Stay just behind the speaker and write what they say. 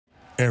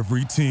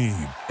Every team,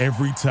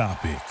 every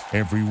topic,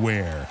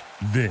 everywhere.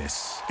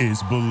 This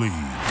is Believe.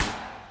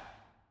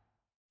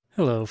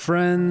 Hello,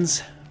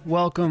 friends.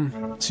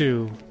 Welcome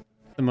to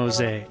the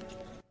Mosaic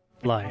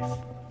Life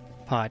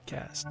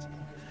Podcast.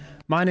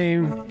 My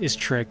name is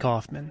Trey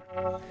Kaufman.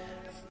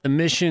 The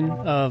mission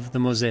of the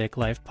Mosaic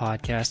Life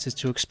Podcast is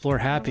to explore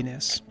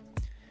happiness,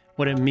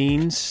 what it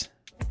means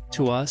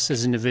to us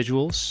as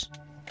individuals,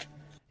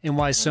 and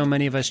why so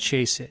many of us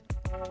chase it,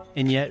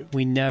 and yet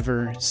we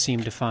never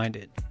seem to find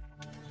it.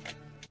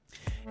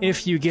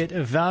 If you get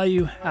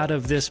value out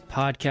of this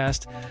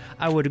podcast,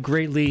 I would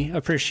greatly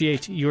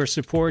appreciate your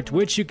support,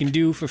 which you can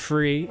do for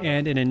free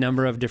and in a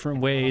number of different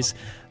ways.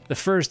 The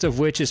first of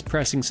which is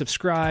pressing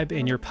subscribe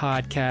in your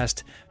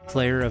podcast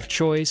player of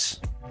choice.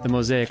 The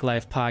Mosaic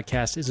Life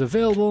Podcast is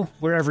available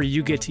wherever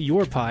you get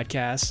your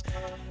podcasts.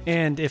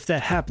 And if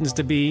that happens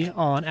to be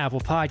on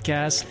Apple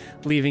Podcasts,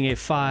 leaving a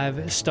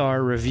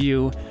 5-star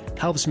review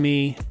helps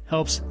me,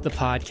 helps the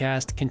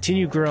podcast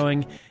continue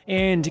growing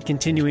and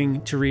continuing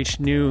to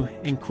reach new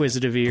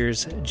inquisitive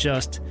ears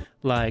just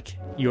like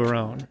your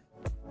own.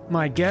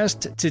 My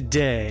guest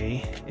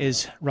today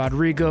is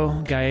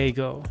Rodrigo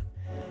Gallego,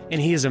 and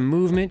he is a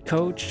movement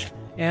coach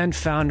and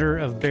founder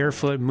of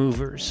Barefoot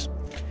Movers.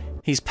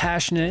 He's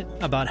passionate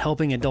about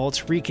helping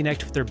adults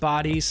reconnect with their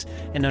bodies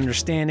and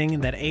understanding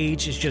that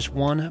age is just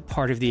one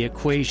part of the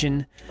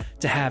equation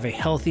to have a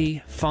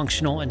healthy,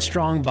 functional, and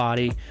strong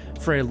body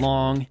for a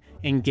long,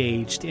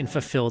 engaged, and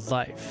fulfilled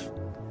life.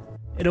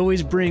 It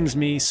always brings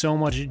me so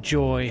much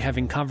joy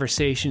having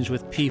conversations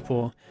with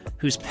people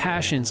whose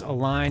passions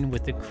align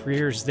with the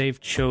careers they've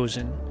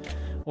chosen,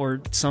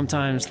 or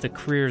sometimes the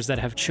careers that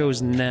have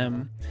chosen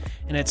them.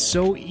 And it's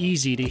so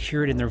easy to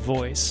hear it in their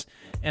voice.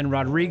 And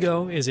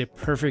Rodrigo is a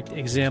perfect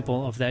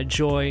example of that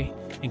joy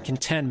and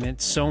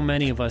contentment so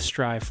many of us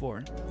strive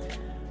for.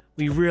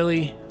 We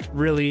really,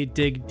 really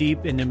dig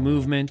deep into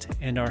movement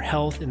and our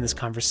health in this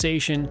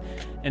conversation.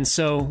 And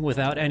so,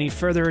 without any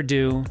further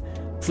ado,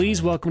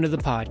 please welcome to the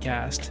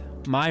podcast,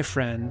 my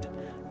friend,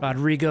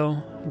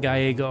 Rodrigo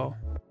Gallego.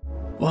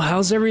 Well,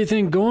 how's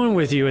everything going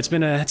with you? It's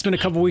been a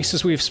couple weeks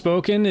since we've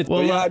spoken.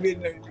 I've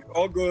been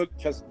all good,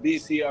 just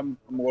busy. I'm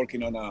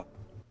working on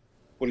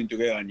putting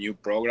together a new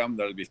program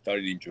that'll be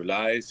starting in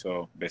July.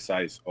 So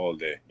besides all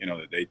the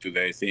the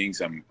day-to-day things,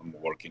 I'm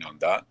working on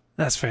that.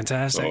 That's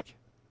fantastic. So,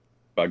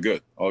 but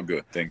good, all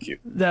good. Thank you.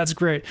 That's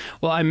great.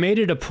 Well, I made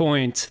it a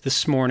point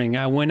this morning.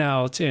 I went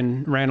out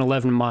and ran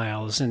 11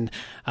 miles, and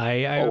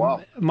I've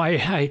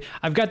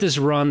got this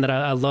run that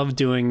I love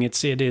doing.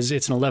 It's an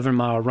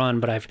 11-mile run,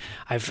 but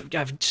I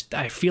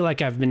feel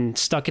like I've been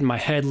stuck in my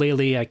head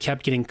lately. I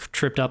kept getting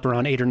tripped up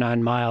around 8 or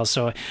 9 miles,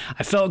 so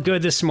I felt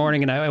good this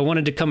morning, and I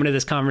wanted to come into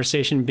this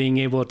conversation being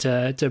able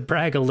to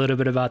brag a little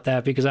bit about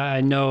that, because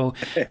I know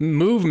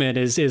movement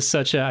is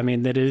such a, I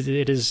mean,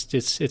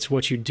 it's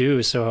what you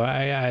do. So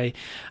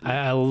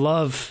I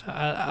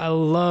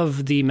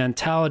love the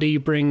mentality you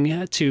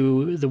bring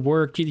to the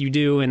work you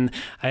do, and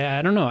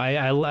I don't know.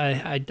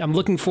 I'm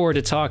looking forward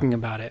to talking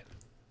about it.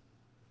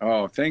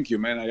 Oh, thank you,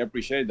 man. I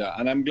appreciate that,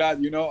 and I'm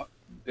glad.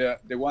 The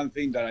one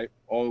thing that I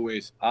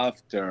always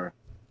after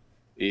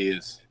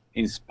is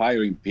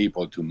inspiring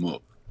people to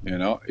move.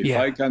 If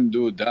I can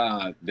do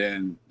that,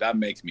 then that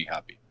makes me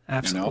happy.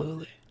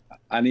 Absolutely.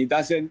 And it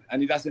doesn't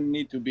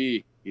need to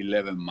be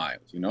 11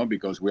 miles.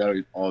 Because we are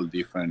in all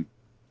different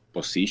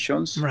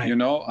positions, right,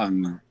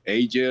 and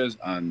ages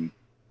and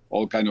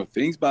all kind of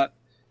things. But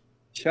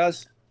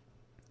just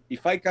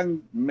if I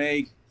can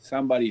make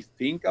somebody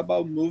think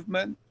about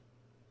movement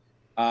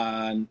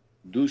and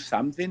do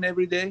something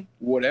every day,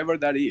 whatever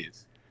that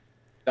is,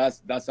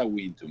 that's a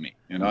win to me.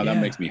 That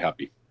makes me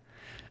happy.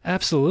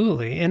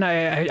 Absolutely. And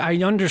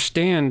I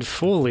understand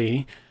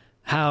fully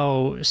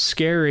how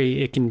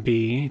scary it can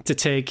be to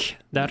take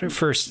that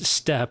first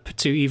step,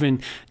 to even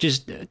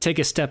just take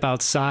a step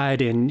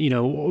outside and,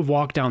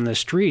 walk down the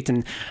street.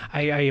 And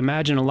I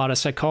imagine a lot of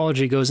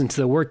psychology goes into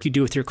the work you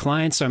do with your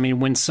clients. So, I mean,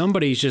 when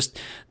somebody's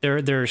just,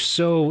 they're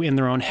so in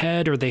their own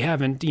head, or they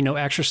haven't,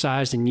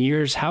 exercised in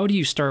years, how do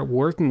you start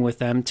working with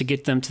them to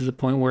get them to the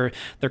point where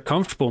they're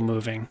comfortable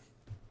moving?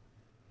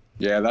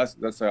 Yeah,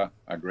 that's a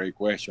great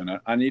question.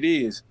 And it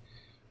is.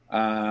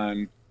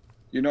 And,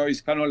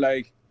 it's kind of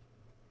like,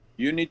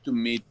 you need to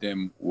meet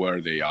them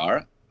where they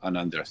are and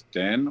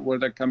understand where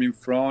they're coming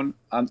from,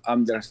 and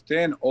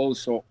understand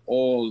also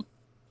all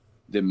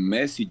the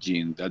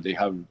messaging that they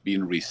have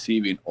been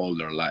receiving all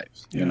their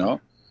lives,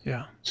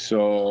 Yeah.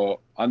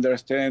 So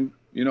understand,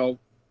 who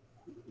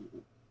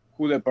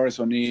the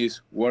person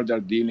is, what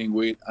they're dealing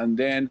with. And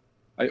then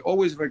I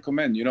always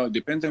recommend,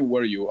 depends on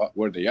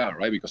where they are,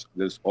 right? Because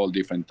there's all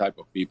different type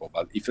of people.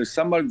 But if it's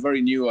somebody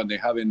very new and they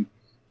haven't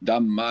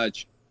done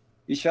much,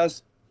 it's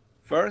just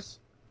first,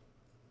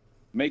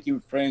 making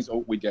friends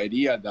with the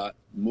idea that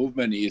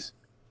movement is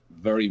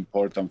very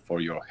important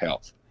for your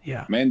health.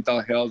 Yeah.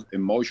 Mental health,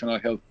 emotional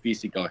health,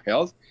 physical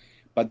health.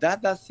 But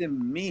that doesn't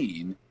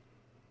mean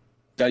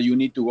that you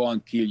need to go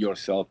and kill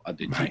yourself at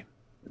the gym.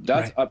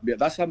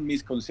 That's a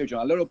misconception.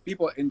 A lot of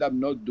people end up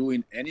not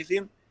doing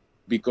anything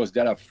because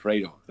they're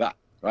afraid of that,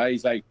 right?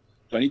 It's like,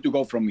 So I need to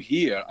go from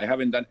here. I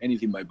haven't done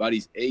anything. My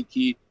body's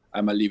achy.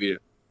 I'm a little,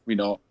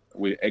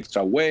 with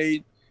extra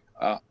weight.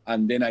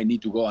 And then I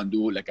need to go and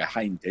do like a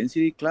high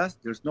intensity class.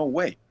 There's no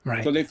way.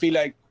 Right. So they feel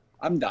like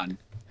I'm done,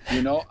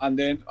 and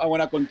then I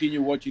want to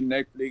continue watching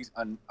Netflix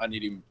and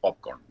eating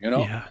popcorn,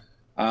 Yeah.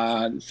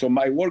 So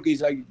my work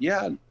is like,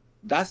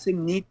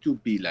 doesn't need to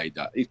be like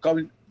that. It's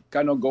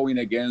kind of going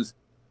against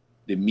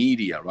the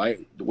media,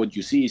 right? What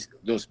you see is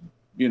those,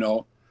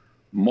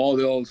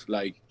 models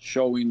like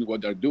showing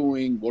what they're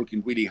doing,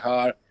 working really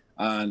hard,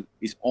 and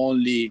it's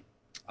only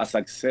a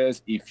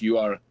success if you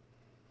are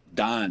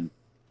done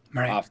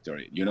after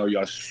it. You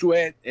are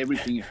sweat,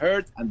 everything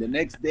hurts, and the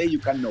next day you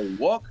cannot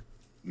walk.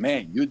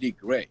 Man, you did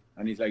great.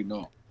 And it's like,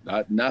 no,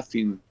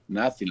 nothing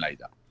like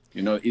that.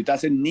 It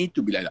doesn't need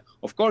to be like that.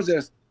 Of course,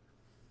 there's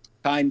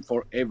time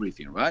for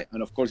everything, right?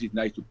 And of course, it's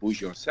nice to push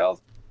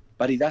yourself,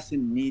 but it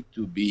doesn't need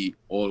to be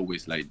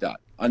always like that.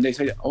 And they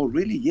say, oh,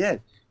 really? Yeah.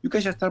 You can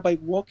just start by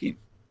walking,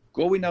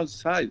 going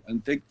outside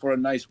and take for a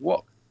nice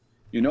walk,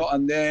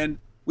 and then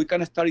we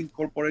can start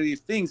incorporating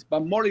things, but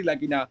more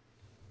like in a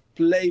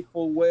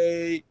playful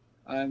way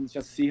and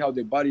just see how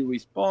the body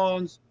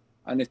responds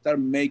and start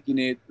making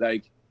it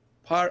like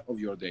part of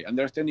your day.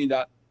 Understanding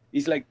that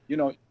it's like,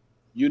 that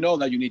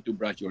you need to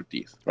brush your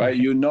teeth, right?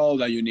 You know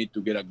that you need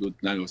to get a good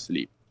night of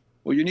sleep.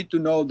 Well, you need to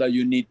know that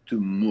you need to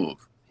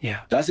move.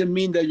 Yeah. Doesn't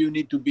mean that you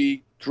need to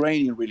be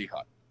training really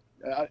hard.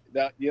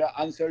 Did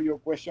I answer your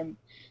question?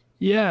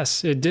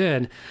 Yes, it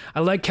did.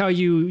 I like how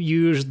you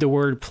used the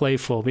word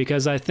playful,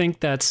 because I think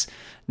that's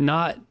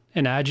not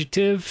an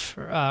adjective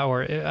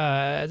or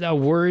a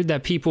word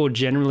that people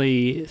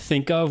generally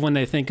think of when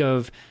they think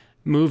of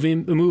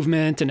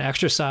movement and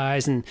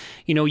exercise. And,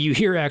 you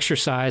hear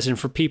exercise, and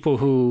for people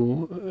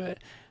who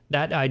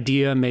that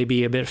idea may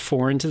be a bit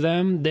foreign to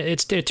them,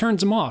 it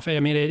turns them off. I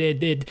mean,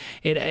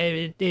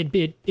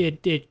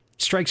 it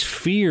strikes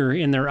fear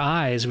in their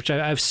eyes, which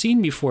I've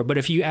seen before. But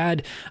if you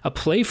add a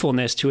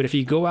playfulness to it, if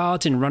you go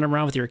out and run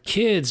around with your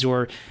kids,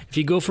 or if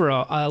you go for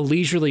a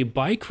leisurely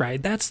bike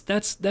ride,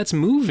 that's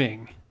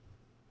moving.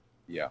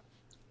 Yeah.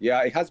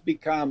 It has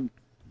become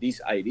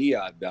this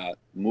idea that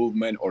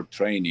movement or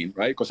training,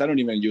 right? Because I don't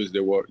even use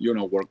the word,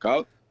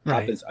 workout,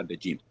 happens at the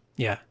gym.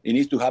 Yeah. It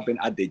needs to happen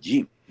at the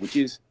gym, which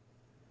is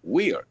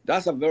weird.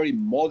 That's a very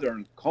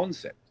modern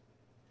concept.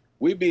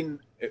 We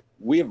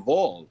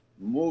evolved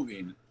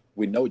moving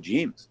with no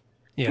gyms.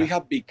 Yeah. We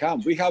have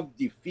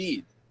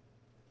defeated,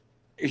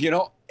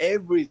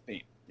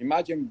 everything.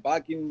 Imagine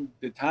back in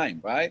the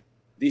time, right?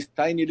 These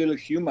tiny little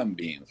human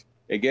beings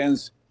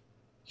against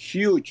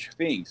huge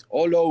things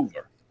all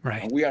over.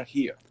 Right. And we are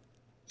here.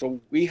 So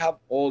we have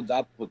all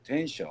that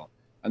potential.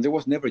 And there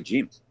was never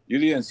gyms. You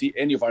didn't see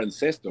any of our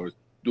ancestors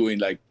doing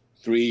like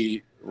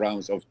 3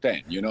 rounds of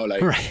 10,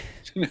 Right.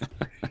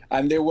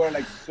 And they were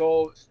like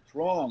so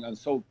strong and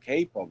so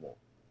capable.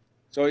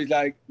 So it's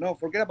like, no,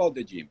 forget about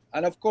the gym.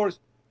 And of course,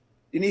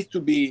 it needs to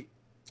be,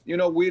 we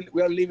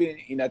are living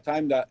in a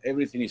time that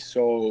everything is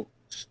so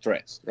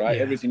stressed, right?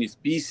 Yeah. Everything is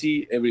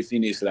busy.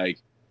 Everything is like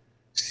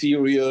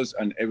serious,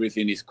 and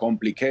everything is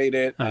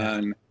complicated.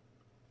 And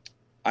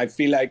I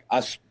feel like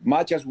as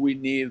much as we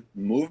need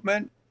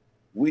movement,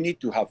 we need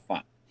to have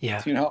fun.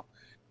 Yeah.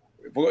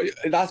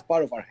 That's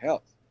part of our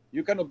health.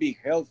 You cannot be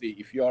healthy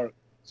if you are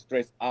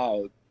stressed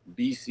out,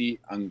 busy,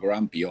 and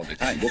grumpy all the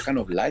time. What kind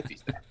of life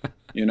is that?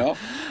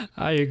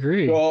 I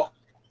agree. So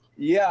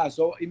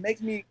it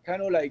makes me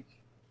kind of like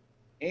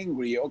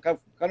angry, or kind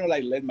of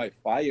like let my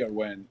fire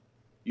when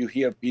you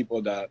hear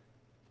people that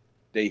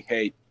they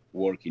hate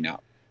working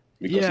out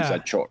because it's a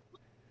chore.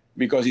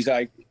 Because it's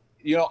like,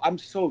 I'm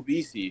so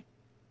busy,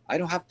 I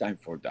don't have time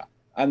for that.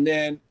 And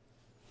then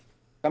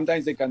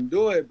sometimes they can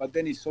do it, but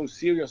then it's so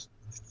serious,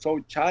 so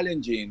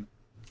challenging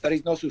that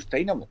it's not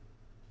sustainable.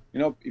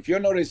 If you're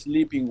not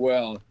sleeping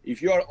well,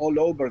 if you are all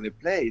over the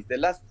place, the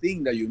last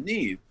thing that you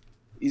need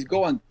is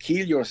go and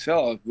kill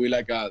yourself with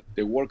like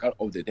the workout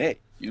of the day.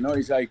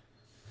 It's like,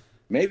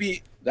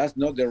 maybe that's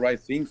not the right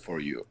thing for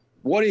you.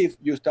 What if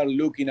you start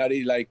looking at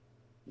it like,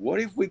 what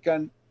if we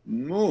can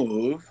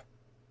move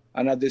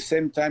and at the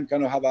same time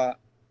kind of have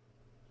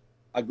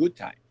a good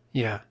time?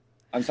 Yeah.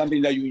 And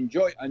something that you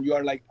enjoy. And you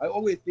are like, I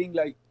always think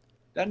like,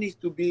 that needs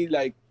to be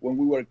like when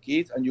we were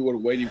kids and you were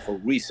waiting for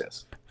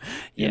recess.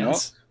 You know?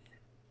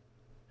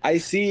 I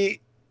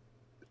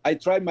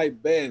try my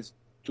best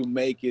to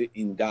make it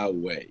in that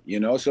way,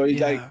 So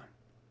it's like,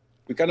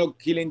 we cannot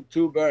killing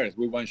 2 birds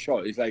with 1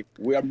 shot. It's like,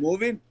 we are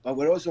moving, but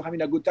we're also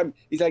having a good time.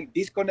 It's like,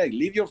 disconnect,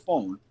 leave your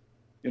phone,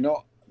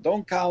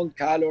 don't count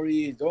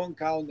calories, don't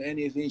count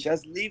anything.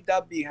 Just leave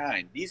that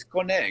behind.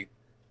 Disconnect,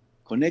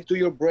 connect to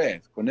your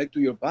breath, connect to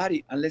your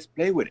body, and let's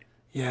play with it.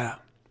 Yeah.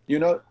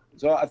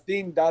 So I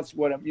think that's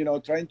what I'm,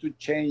 trying to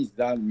change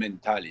that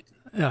mentality.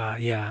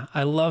 Yeah,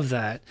 I love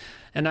that.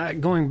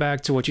 And going back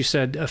to what you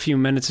said a few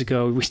minutes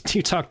ago,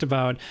 you talked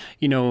about,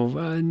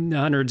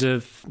 hundreds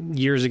of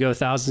years ago,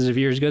 thousands of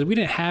years ago, we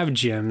didn't have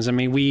gyms. I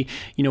mean,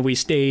 we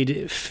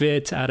stayed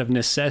fit out of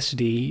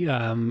necessity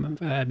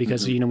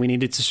because, we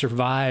needed to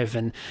survive.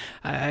 And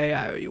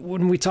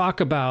when we talk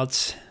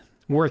about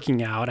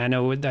working out. I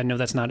know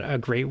that's not a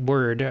great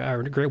word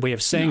or a great way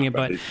of saying it,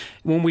 but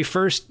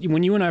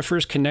when you and I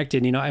first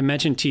connected, I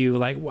mentioned to you,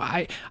 like,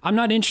 I'm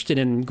not interested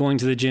in going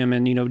to the gym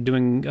and,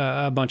 doing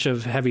a bunch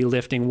of heavy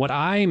lifting. What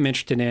I'm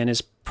interested in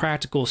is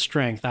practical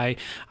strength.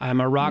 I'm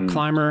a rock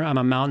climber, I'm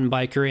a mountain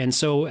biker. And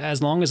so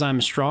as long as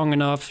I'm strong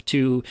enough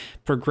to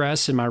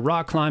progress in my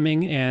rock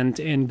climbing and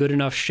in good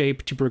enough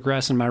shape to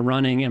progress in my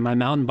running and my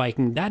mountain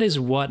biking, that is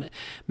what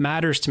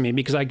matters to me,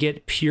 because I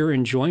get pure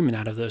enjoyment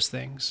out of those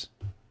things.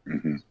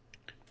 Mm-hmm.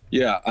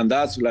 Yeah. And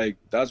that's what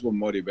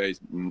motivates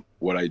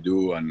what I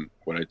do and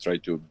what I try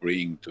to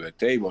bring to the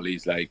table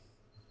is like,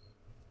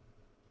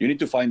 you need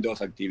to find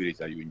those activities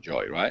that you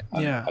enjoy, right?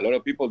 And a lot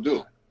of people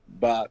do,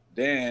 but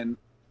then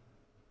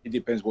it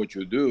depends what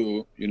you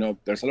do.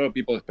 There's a lot of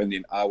people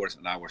spending hours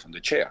and hours on the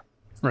chair.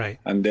 Right.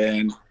 And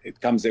then it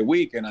comes the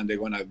weekend and they're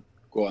going to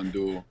go and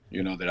do,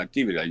 their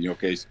activity. Like in your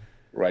case,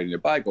 riding the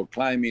bike or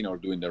climbing or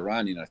doing the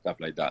running and stuff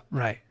like that.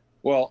 Right.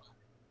 Well,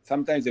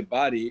 sometimes the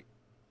body,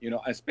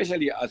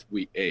 especially as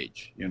we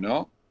age,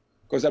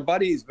 because the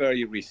body is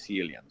very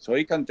resilient. So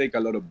it can take a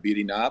lot of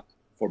beating up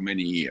for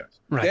many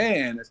years. Right.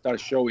 Then it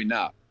starts showing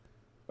up.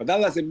 But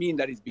that doesn't mean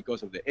that it's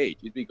because of the age.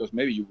 It's because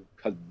maybe you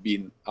have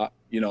been,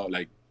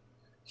 like,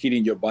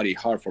 hitting your body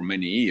hard for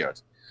many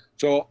years.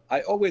 So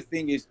I always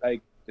think it's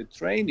like the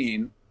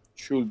training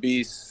should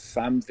be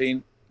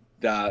something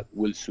that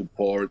will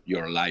support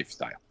your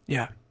lifestyle.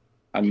 Yeah.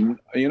 And,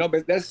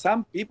 but there's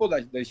some people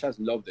that they just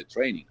love the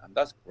training, and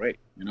that's great.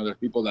 There's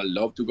people that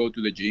love to go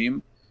to the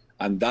gym,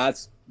 and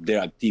that's their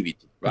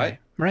activity, right?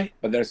 Right.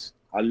 But there's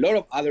a lot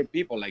of other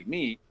people like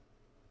me,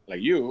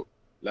 like you,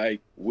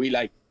 like we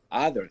like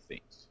other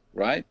things,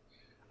 right?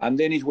 And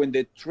then it's when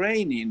the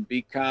training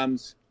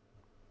becomes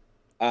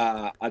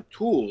a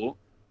tool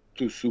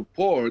to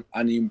support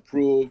and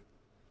improve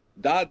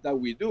that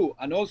we do,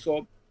 and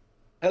also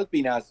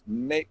helping us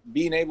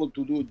being able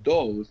to do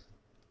those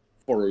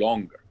for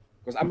longer.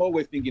 Because I'm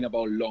always thinking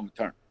about long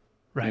term.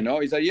 Right.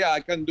 It's like, I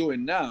can do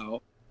it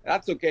now.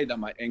 That's okay that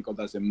my ankle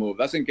doesn't move.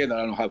 That's okay that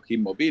I don't have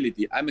hip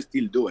mobility. I'm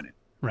still doing it.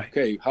 Right.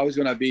 Okay, how is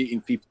it going to be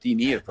in 15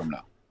 years from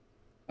now?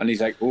 And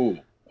it's like, oh,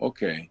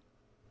 okay.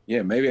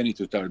 Yeah, maybe I need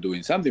to start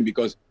doing something,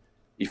 because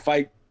if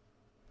I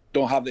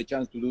don't have the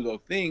chance to do those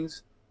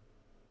things,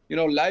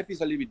 life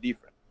is a little bit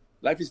different.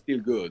 Life is still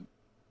good.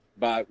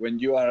 But when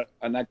you are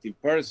an active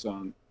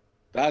person,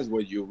 that's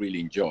what you really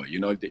enjoy.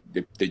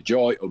 The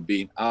joy of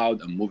being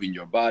out and moving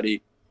your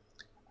body.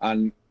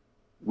 And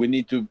we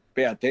need to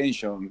pay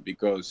attention,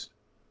 because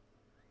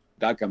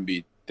that can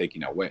be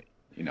taken away,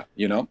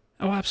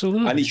 Oh,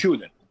 absolutely. And it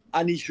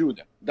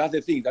shouldn't. That's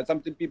the thing. That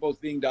something people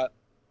think that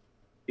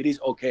it is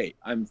okay.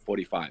 I'm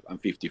 45, I'm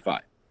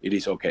 55. It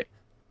is okay.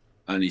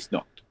 And it's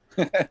not.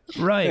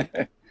 Right.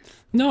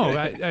 No,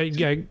 I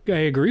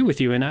agree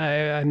with you. And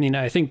I mean,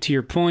 I think to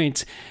your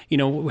point,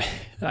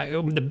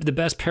 the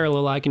best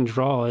parallel I can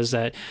draw is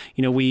that,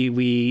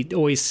 we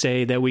always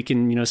say that we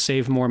can,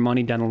 save more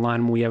money down the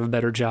line when we have a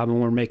better job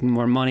and we're making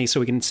more money, so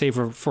we can save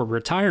for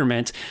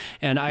retirement.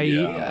 And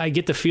I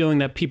get the feeling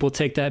that people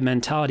take that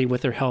mentality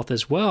with their health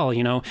as well.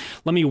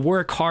 Let me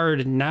work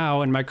hard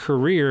now in my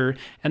career,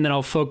 and then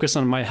I'll focus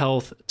on my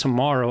health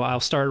tomorrow. I'll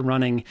start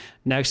running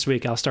next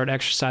week. I'll start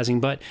exercising.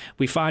 But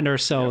we find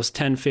ourselves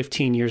 10,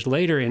 15 years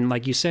later, and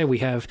like you say, we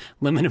have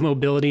limited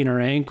mobility in our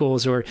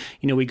ankles, or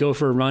we go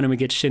for a run and we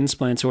get shin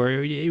splints, or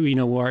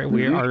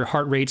our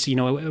heart rate's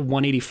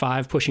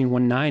 185 pushing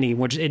 190,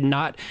 which is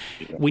not.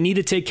 We need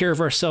to take care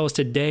of ourselves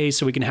today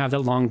so we can have that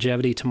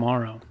longevity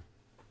tomorrow.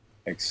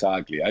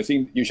 Exactly. I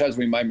think you just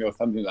remind me of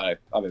something that I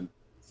haven't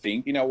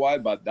think in a while,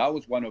 but that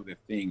was one of the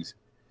things.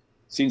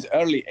 Since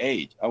early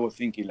age, I was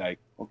thinking like,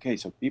 okay,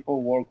 so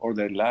people work all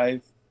their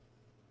life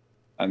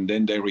and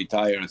then they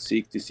retire at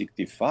 60,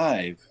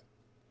 65.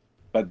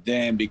 But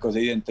then because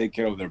they didn't take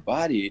care of their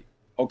body,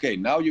 okay,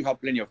 now you have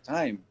plenty of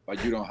time,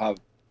 but you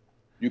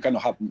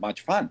cannot have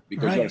much fun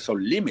because you're so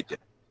limited.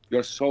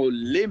 You're so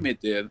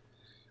limited.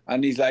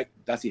 And it's like,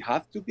 does it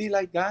have to be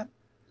like that?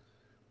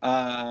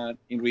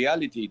 In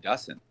reality, it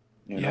doesn't,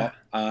 you know?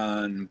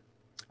 And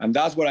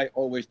that's what I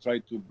always try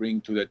to bring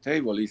to the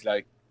table is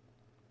like,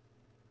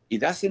 it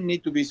doesn't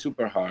need to be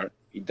super hard.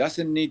 It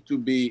doesn't need to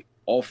be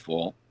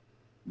awful,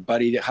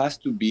 but it has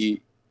to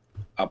be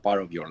a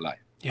part of your life.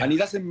 Yeah. And it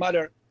doesn't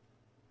matter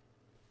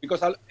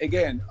because,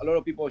 again, a lot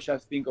of people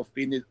just think of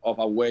fitness of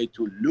a way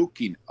to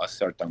looking a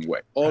certain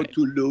way or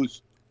to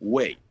lose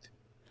weight.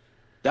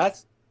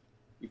 That's,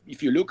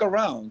 if you look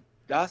around,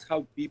 that's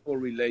how people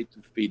relate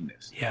to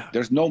fitness. Yeah.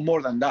 There's no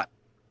more than that.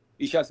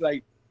 It's just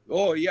like,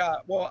 oh, yeah,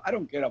 well, I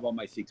don't care about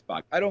my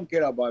six-pack. I don't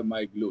care about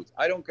my glutes.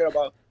 I don't care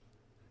about...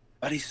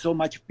 But it's so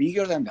much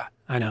bigger than that.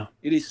 I know.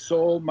 It is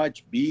so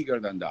much bigger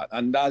than that.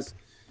 And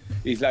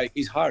it's like,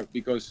 it's hard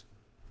because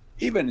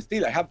even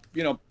still, I have,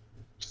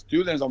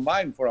 students of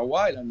mine for a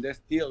while, and they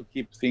still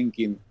keep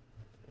thinking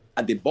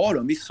at the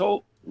bottom, it's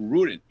so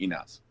rooted in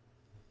us,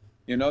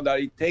 that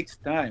it takes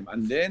time.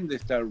 And then they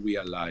start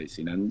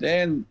realizing, and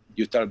then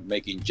you start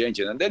making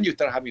changes, and then you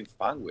start having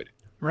fun with it.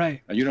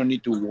 Right. And you don't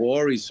need to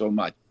worry so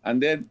much.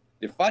 And then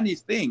the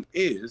funniest thing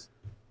is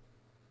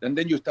and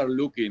then you start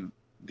looking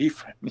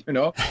different,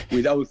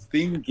 without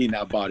thinking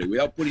about it,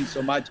 without putting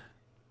so much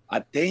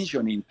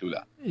attention into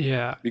that.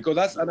 Yeah. Because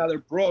that's another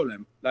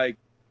problem. Like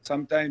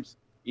sometimes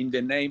in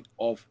the name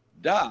of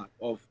that,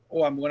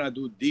 I'm going to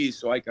do this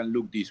so I can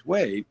look this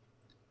way.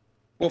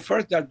 Well,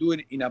 first they're doing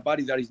it in a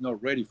body that is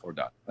not ready for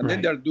that. And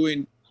then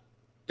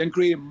then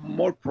creating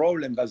more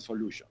problems than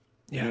solution,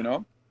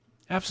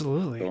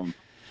 Absolutely. So,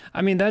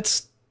 I mean,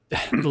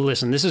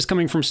 listen, this is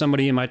coming from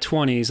somebody in my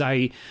 20s.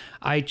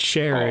 I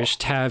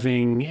cherished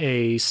having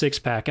a six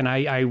pack, and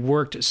I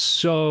worked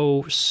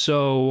so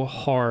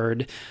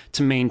hard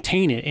to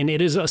maintain it. And it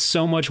is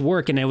so much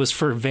work, and it was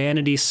for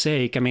vanity's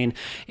sake. I mean,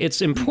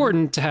 it's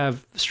important to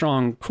have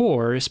strong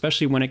core,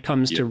 especially when it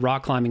comes to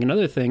rock climbing and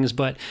other things,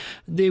 but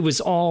it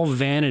was all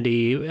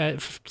vanity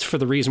for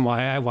the reason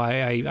why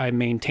I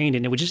maintained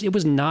it. And it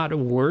was not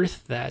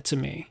worth that to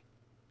me.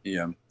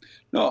 Yeah.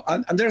 No,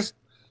 and there's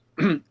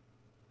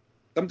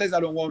sometimes I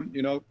don't want,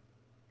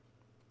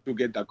 to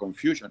get that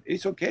confusion.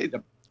 It's okay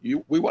that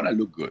we want to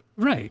look good.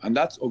 Right. And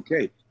that's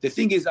okay. The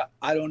thing is that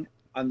I don't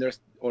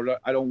understand, or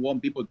I don't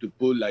want people to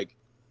put like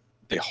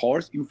the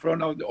horse in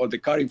front of, or the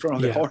car in front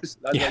of the horse.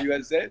 That's what you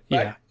had said.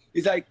 Right? Yeah.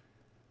 It's like,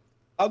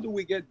 how do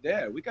we get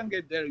there? We can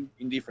get there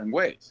in different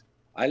ways.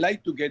 I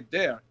like to get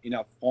there in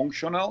a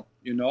functional,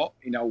 in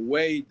a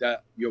way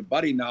that your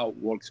body now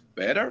works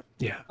better.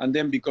 Yeah. And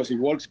then because it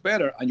works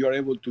better and you're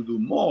able to do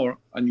more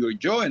and you're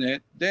enjoying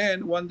it,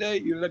 then one day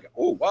you're like,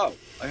 oh, wow,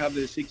 I have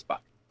the six pack.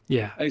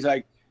 Yeah. And it's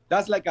like,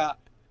 that's like a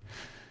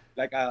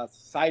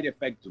side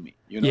effect to me,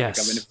 like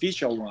a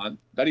beneficial one.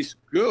 That is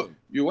good.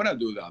 You want to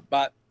do that.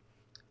 But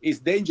it's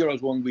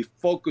dangerous when we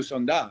focus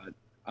on that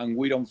and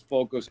we don't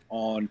focus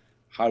on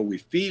how we're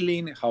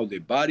feeling, how the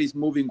body's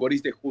moving, what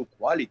is the whole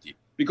quality.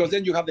 Because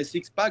then you have the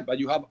six pack, but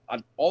you have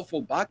an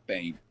awful back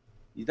pain.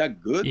 Is that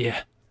good?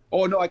 Yeah.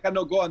 Oh, no, I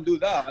cannot go and do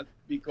that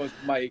because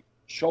my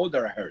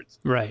shoulder hurts.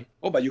 Right.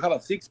 Oh, but you have a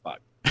six pack.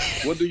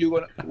 What do you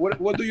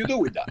do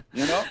with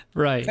that?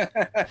 Right.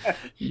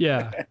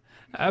 Yeah.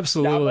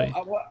 Absolutely.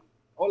 Yeah,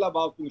 all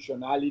about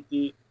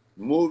functionality,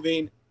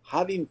 moving,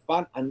 having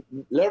fun, and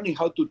learning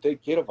how to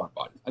take care of our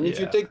body. And if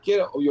you take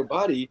care of your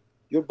body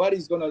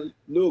is gonna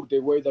look the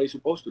way that it's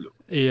supposed to look.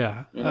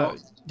 Yeah.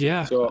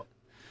 Yeah. So.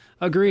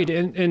 Agreed.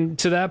 And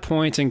to that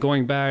point, and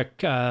going back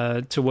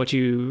to what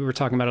you were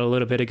talking about a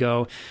little bit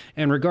ago,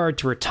 in regard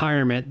to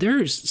retirement,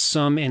 there's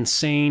some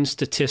insane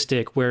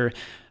statistic where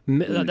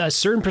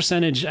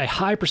a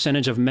high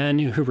percentage of men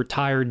who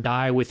retire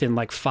die within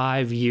like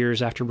 5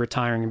 years after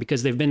retiring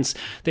because they've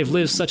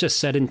lived such a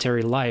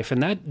sedentary life,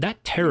 and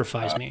that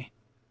terrifies me.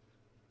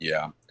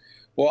 Yeah.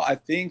 Well, I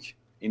think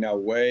in a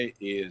way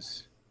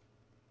is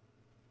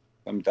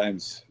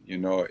sometimes,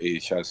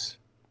 it's just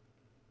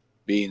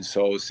being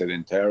so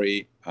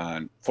sedentary.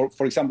 And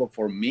for example,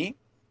 for me,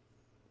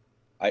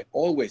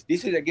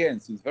 this is again,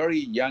 since very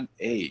young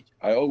age,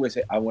 I always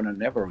say, I want to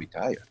never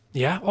retire.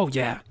 Yeah. Oh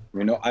yeah.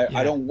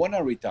 I don't want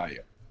to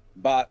retire,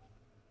 but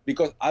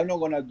because I'm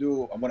going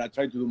to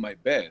try to do my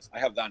best. I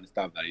have done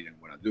stuff that I didn't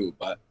want to do,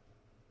 but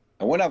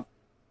I want to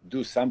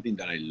do something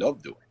that I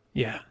love doing.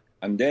 Yeah.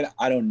 And then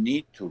I don't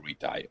need to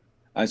retire.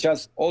 And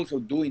just also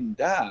doing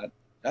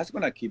that's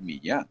going to keep me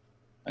young.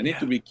 I need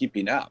to be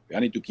keeping up. I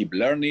need to keep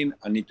learning.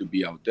 I need to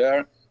be out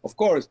there. Of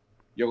course,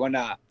 you're going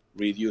to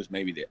reduce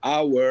maybe the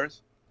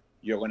hours.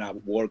 You're going to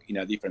work in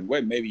a different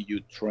way. Maybe you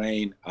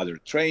train other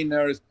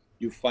trainers.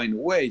 You find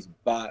ways,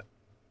 but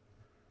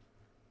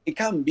it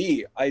can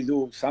be I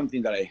do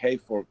something that I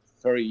hate for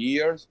 30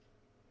 years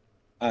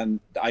and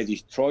I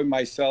destroy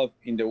myself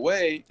in the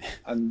way,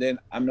 and then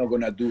I'm not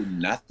going to do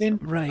nothing.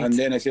 Right. And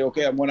then I say,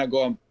 okay, I'm going to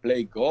go and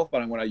play golf,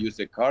 but I'm going to use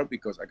the car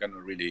because I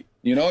cannot really,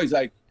 it's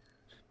like,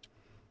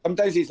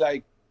 sometimes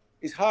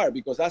it's hard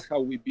because that's how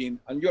we've been,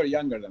 and you're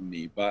younger than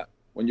me, but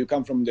when you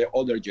come from the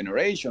older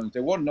generations,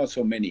 there were not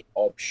so many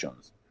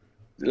options.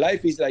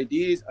 Life is like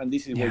this, and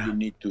this is what you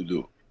need to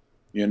do,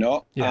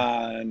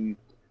 and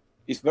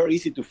it's very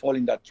easy to fall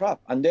in that trap.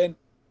 And then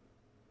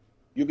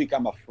you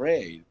become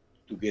afraid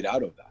to get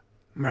out of that.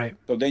 Right.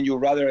 So then you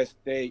rather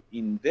stay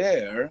in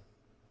there,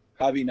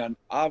 having an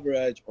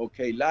average,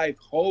 okay life,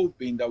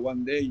 hoping that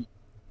one day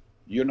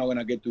you're not going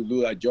to get to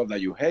do that job that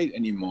you hate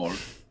anymore.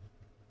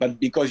 But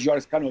because you are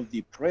kind of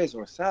depressed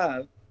or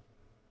sad,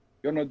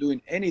 you're not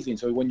doing anything.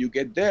 So when you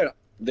get there,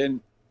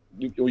 then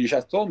you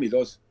just told me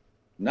those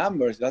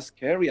numbers, that's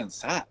scary and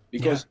sad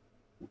because,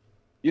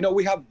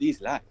 we have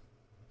this life.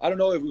 I don't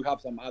know if we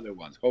have some other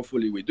ones.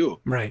 Hopefully we do.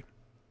 Right.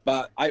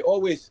 But I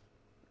always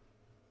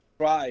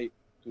try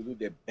to do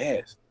the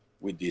best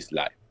with this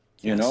life,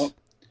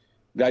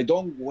 I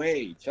don't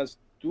wait. Just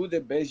do the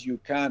best you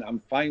can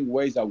and find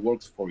ways that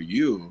works for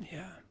you,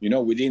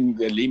 within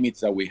the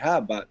limits that we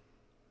have. But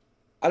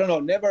I don't know,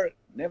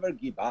 never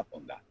give up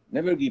on that.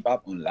 Never give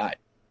up on life,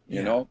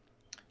 you know?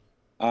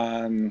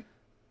 And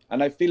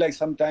I feel like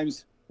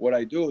sometimes what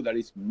I do, that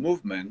is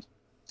movement,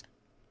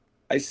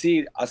 I see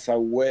it as a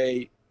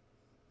way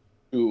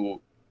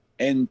to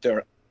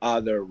enter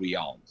other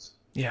realms.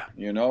 Yeah.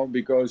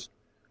 Because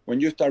when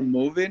you start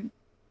moving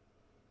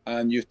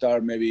and you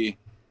start maybe,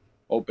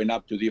 open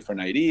up to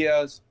different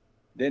ideas.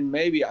 Then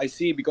maybe I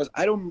see, because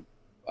I don't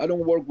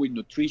work with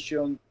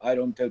nutrition. I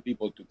don't tell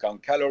people to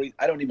count calories.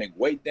 I don't even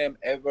weigh them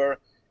ever.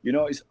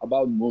 It's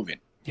about moving.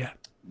 Yeah.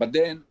 But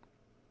then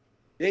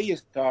they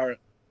start,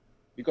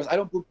 because I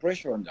don't put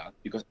pressure on that,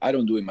 because I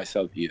don't do it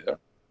myself either.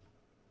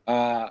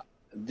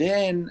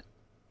 Then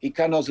it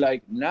kind of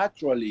like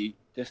naturally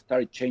they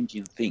start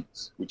changing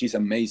things, which is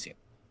amazing,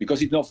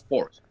 because it's not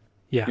forced.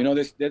 Yeah.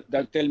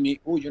 They tell me,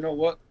 oh, you know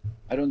what?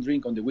 I don't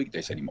drink on the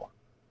weekdays anymore.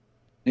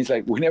 And it's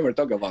like, we never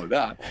talk about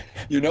that,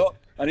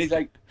 And it's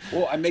like,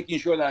 oh, I'm making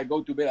sure that I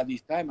go to bed at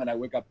this time and I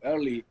wake up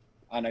early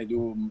and I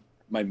do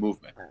my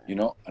movement,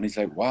 And it's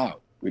like, wow,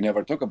 we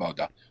never talk about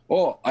that.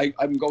 Oh,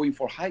 I'm going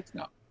for hikes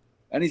now.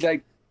 And it's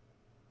like,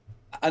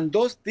 and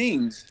those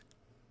things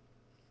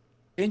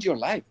change your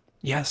life.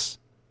 Yes.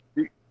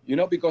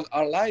 Because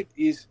our life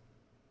is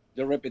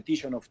the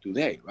repetition of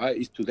today, right?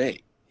 It's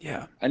today.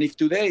 Yeah. And if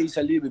today is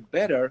a little bit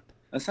better,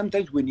 and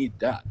sometimes we need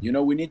that,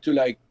 we need to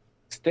like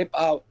step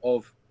out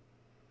of,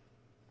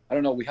 I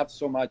don't know, we have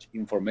so much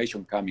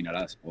information coming at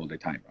us all the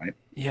time, right?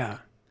 Yeah.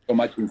 So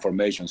much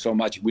information, so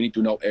much, we need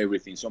to know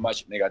everything, so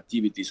much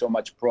negativity, so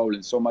much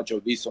problems, so much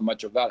of this, so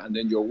much of that, and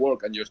then your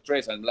work and your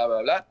stress and blah,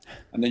 blah, blah,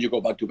 and then you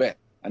go back to bed.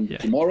 And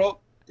tomorrow,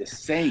 the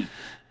same.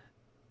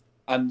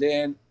 And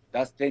then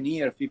that's 10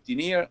 years, 15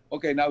 years.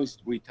 Okay, now it's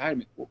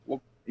retirement.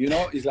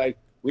 It's like,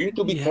 we need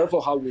to be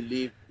careful how we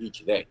live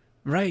each day.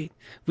 Right.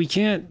 We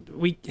can't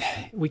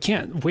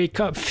wake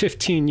up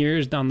 15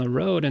 years down the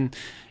road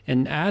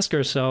and ask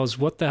ourselves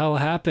what the hell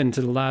happened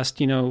to the last,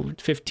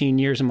 15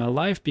 years of my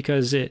life,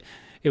 because it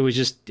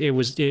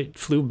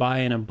flew by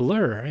in a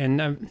blur.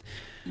 And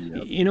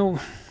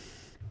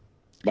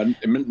but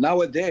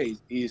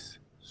nowadays it's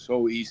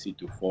so easy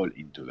to fall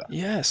into that.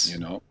 Yes.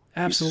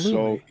 Absolutely.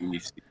 It's so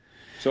easy.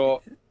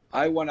 So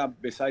I want to,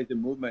 besides the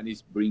movement,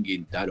 is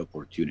bringing that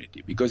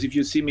opportunity, because if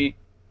you see me,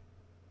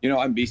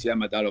 I'm busy.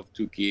 I'm a dad of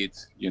 2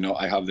 kids.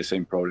 I have the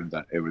same problem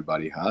that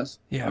everybody has.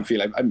 Yeah. I feel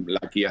like I'm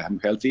lucky. I'm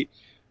healthy,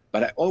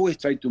 but I always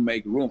try to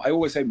make room. I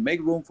always say,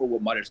 make room for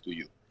what matters to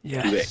you.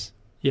 Yes. Today.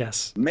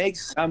 Yes. Make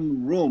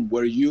some room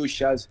where you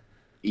just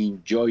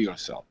enjoy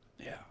yourself.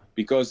 Yeah.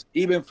 Because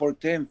even for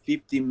 10,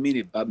 15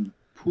 minutes, but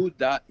put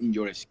that in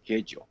your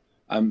schedule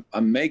and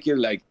make it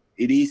like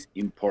it is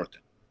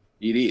important.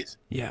 It is.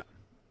 Yeah.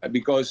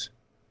 Because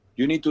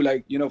you need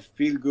to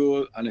feel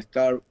good and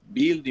start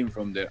building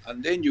from there.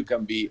 And then you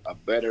can be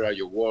better at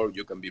your work.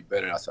 You can be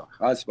better as a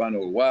husband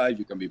or wife.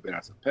 You can be better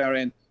as a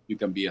parent. You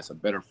can be as a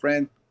better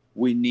friend.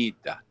 We need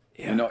that.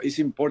 Yeah. It's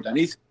important.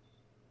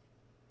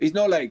 It's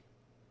not like,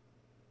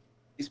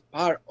 it's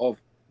part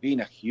of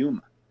being a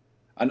human.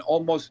 And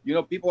almost,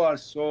 people are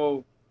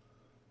so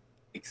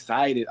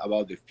excited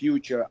about the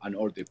future and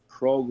all the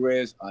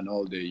progress and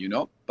all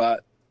the,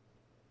 but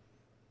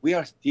we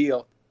are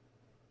still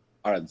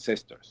our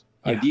ancestors.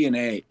 Our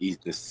DNA is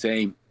the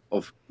same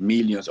of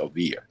millions of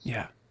years.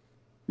 Yeah.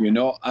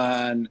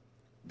 And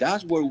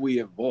that's where we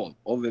evolve,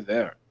 over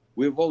there.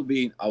 We evolve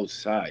being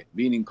outside,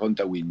 being in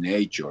contact with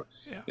nature,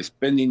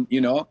 spending,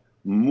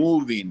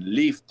 moving,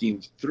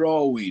 lifting,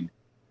 throwing,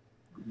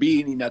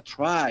 being in a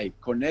tribe,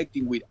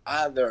 connecting with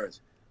others,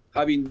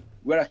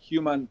 we're a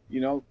human,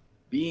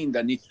 being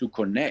that needs to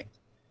connect.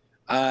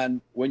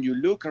 And when you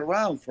look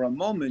around for a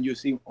moment, you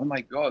think, oh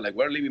my God, like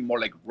we're living more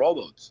like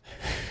robots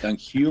than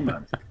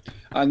humans.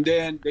 And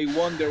then they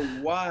wonder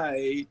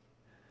why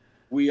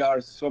we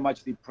are so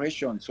much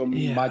depression, so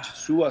much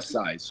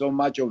suicide, so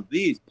much of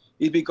this.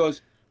 It's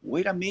because,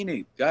 wait a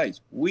minute,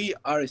 guys, we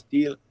are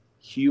still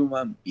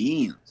human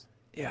beings.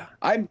 Yeah.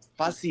 I'm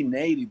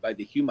fascinated by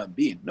the human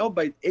being, not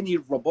by any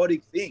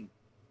robotic thing,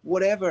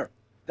 whatever.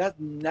 That's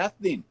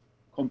nothing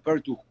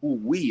compared to who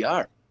we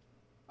are.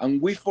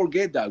 And we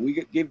forget that.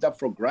 We give that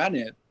for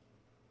granted,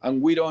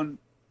 and we don't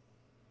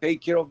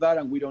take care of that,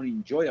 and we don't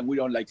enjoy, and we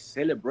don't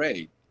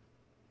celebrate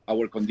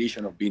our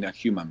condition of being a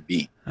human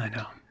being. I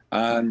know.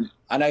 And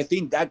I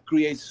think that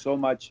creates so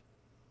much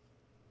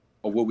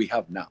of what we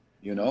have now,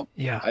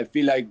 Yeah. I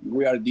feel like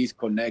we are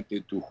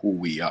disconnected to who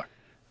we are.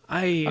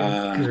 I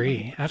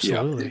agree.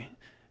 Absolutely.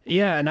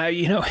 Yeah. And I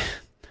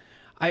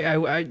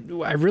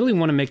really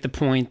want to make the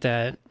point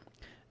that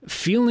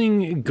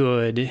feeling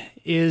good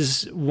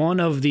is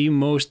one of the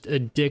most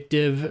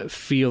addictive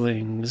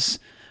feelings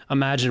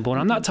imaginable.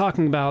 And I'm not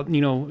talking about,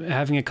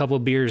 having a couple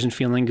of beers and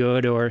feeling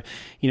good, or,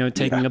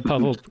 taking a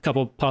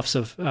couple puffs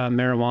of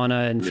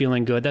marijuana and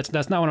feeling good.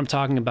 That's not what I'm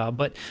talking about.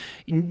 But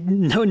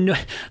no,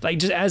 like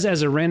just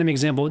as a random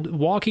example,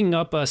 walking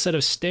up a set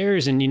of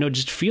stairs and,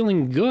 just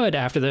feeling good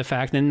after the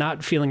fact and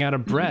not feeling out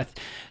of breath.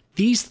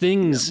 These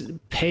things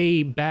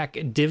pay back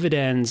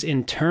dividends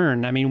in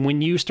turn. I mean,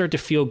 when you start to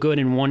feel good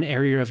in one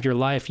area of your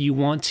life, you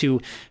want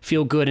to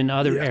feel good in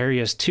other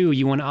areas too.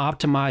 You want to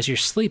optimize your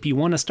sleep. You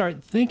want to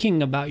start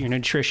thinking about your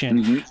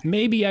nutrition.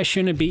 Maybe I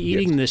shouldn't be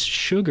eating this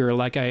sugar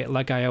like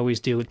I always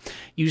do.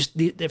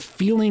 The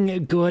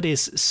feeling good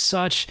is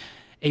such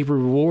a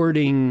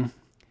rewarding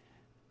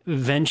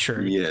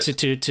venture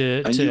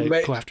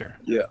to go after.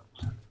 Yeah.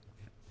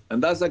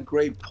 And that's a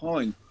great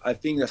point. I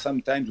think that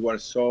sometimes we're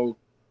so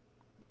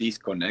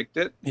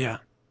disconnected Yeah.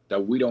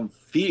 that we don't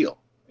feel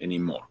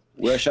anymore.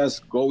 We're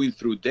just going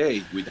through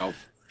days without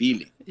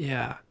feeling.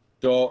 Yeah.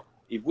 So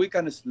if we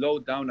can slow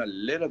down a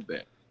little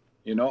bit,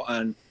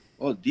 and,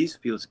 oh, this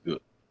feels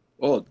good.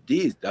 Oh,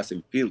 this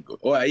doesn't feel good.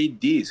 Oh, I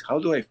eat this. How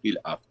do I feel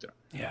after?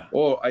 Yeah.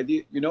 Or I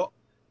did,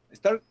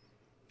 start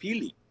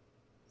feeling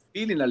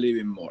a little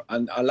bit more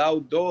and allow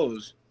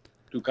those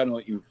to kind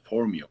of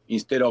inform you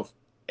instead of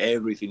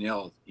everything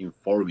else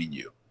informing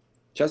you.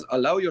 Just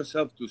allow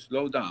yourself to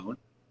slow down,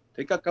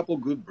 take a couple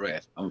good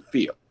breaths and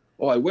feel,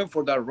 oh, I went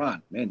for that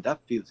run. Man, that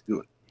feels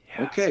good.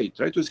 Yeah. Okay,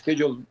 try to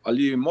schedule a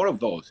little more of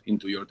those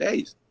into your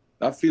days.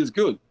 That feels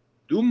good.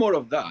 Do more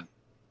of that.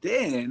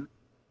 Then,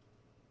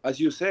 as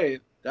you say,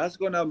 that's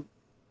going to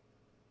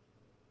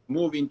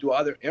move into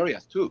other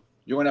areas too.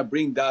 You're going to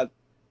bring that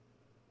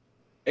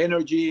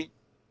energy,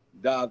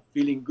 that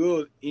feeling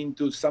good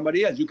into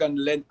somebody else. You can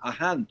lend a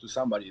hand to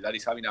somebody that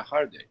is having a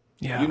hard day.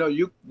 Yeah.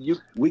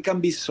 We can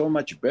be so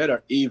much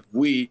better if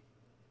we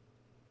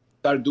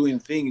start doing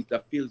things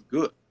that feels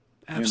good.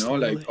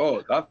 Absolutely. Like,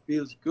 oh, that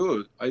feels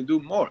good. I do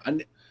more.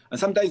 And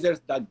sometimes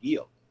there's that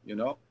guilt,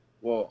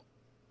 well,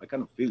 I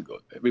kind of feel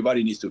good.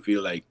 Everybody needs to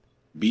feel like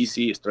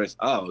busy, stressed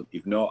out.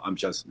 If not, I'm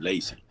just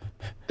lazy.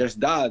 There's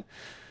that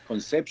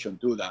conception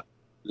too, that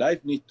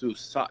life needs to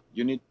suck.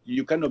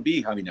 You cannot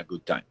be having a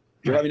good time.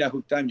 If you're having a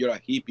good time, you're a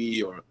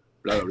hippie or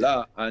blah, blah,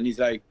 blah. And it's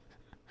like,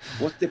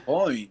 what's the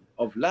point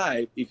of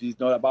life if it's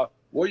not about,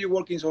 were you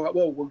working so hard?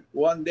 Well,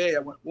 one day I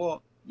went,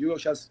 well, you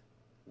just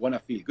want to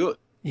feel good.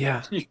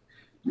 Yeah.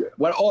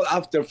 We're all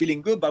after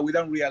feeling good, but we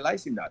don't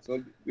realizing that.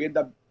 So we end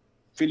up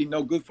feeling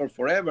no good for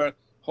forever,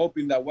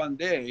 hoping that one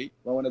day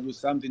we want to do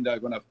something that's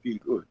going to feel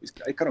good. It's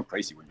kind of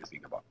crazy when you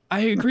think about it. I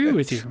agree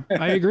with you.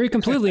 I agree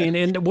completely.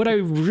 And what I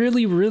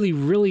really, really,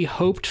 really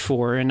hoped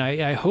for, and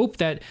I hope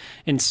that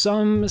in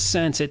some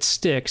sense it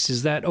sticks,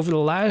 is that over the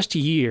last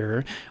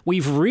year,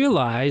 we've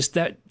realized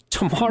that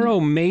tomorrow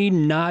may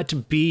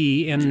not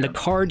be in the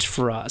cards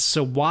for us.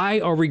 So why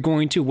are we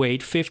going to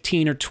wait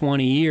 15 or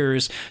 20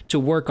 years to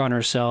work on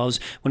ourselves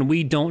when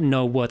we don't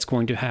know what's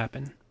going to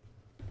happen?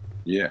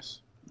 Yes.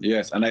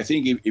 And I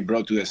think it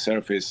brought to the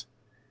surface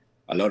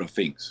a lot of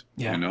things,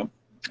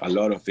 a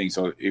lot of things.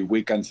 So if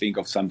we can think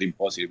of something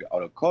positive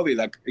out of COVID,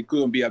 like it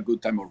couldn't be a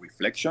good time of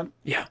reflection.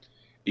 Yeah.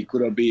 It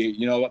couldn't be,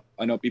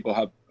 I know people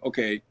have,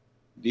 okay,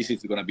 this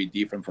is going to be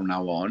different from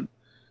now on.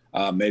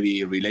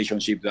 Maybe a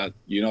relationship that,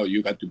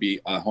 you got to be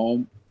at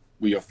home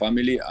with your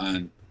family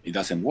and it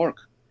doesn't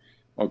work.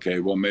 Okay,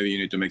 well, maybe you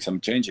need to make some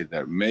changes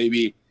there.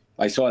 Maybe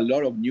I saw a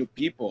lot of new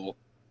people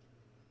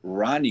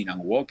running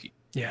and walking.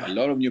 Yeah. A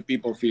lot of new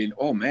people feeling,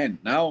 oh man,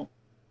 now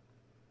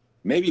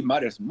maybe it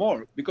matters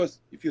more. Because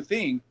if you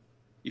think,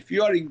 if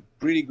you are in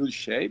pretty good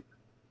shape,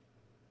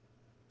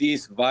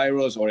 this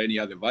virus or any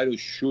other virus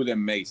shouldn't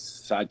make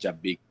such a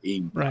big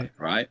impact,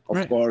 right?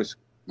 Of course,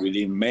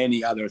 within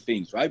many other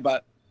things, right?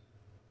 But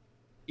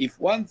if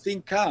one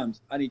thing comes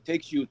and it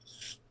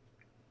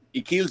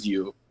kills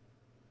you,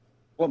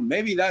 well,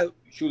 maybe that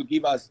should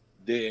give us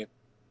the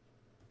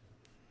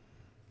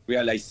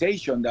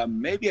realization that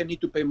maybe I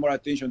need to pay more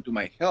attention to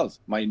my health,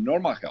 my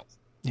normal health,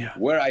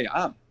 where I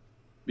am,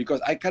 because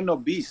I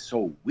cannot be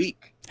so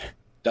weak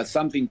that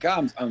something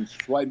comes and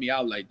swipe me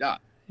out like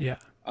that. Yeah.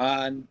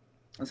 And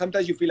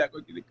sometimes you feel like,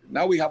 okay,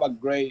 now we have a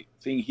great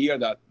thing here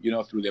that,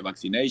 through the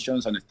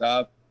vaccinations and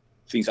stuff,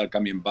 things are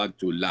coming back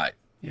to life,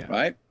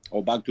 right?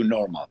 Or back to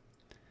normal.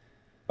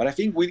 But I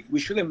think we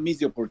shouldn't miss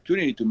the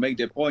opportunity to make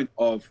the point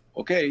of,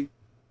 okay,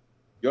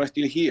 you're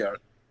still here.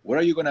 What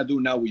are you going to do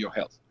now with your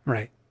health?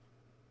 Right.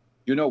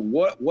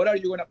 What are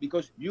you going to,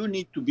 because you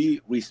need to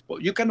be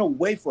responsible. You cannot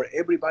wait for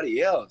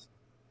everybody else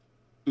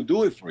to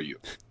do it for you.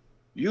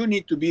 You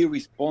need to be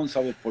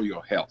responsible for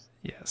your health.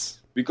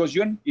 Yes. Because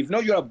if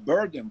not, you're a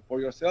burden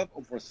for yourself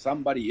or for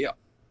somebody else,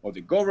 or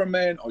the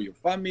government or your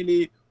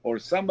family or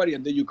somebody,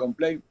 and then you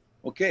complain.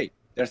 Okay,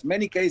 there's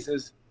many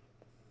cases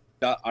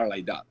that are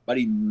like that. But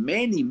in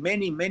many,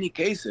 many, many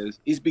cases,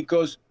 it's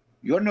because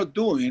you're not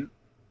doing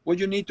what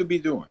you need to be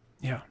doing.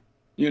 Yeah.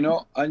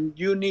 And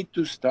you need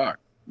to start,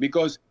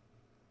 because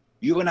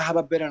you're going to have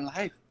a better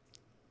life.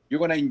 You're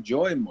going to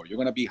enjoy more. You're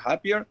going to be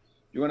happier.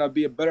 You're going to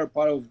be a better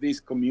part of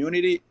this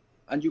community,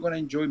 and you're going to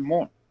enjoy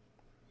more.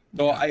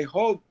 So I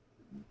hope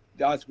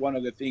that's one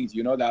of the things,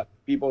 that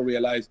people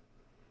realize,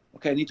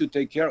 okay, I need to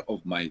take care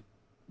of my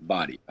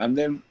body. And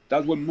then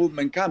that's when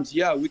movement comes.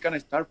 Yeah, we can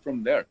start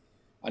from there.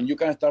 And you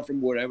can start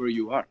from wherever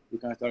you are. You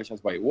can start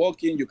just by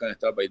walking. You can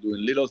start by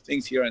doing little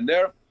things here and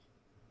there.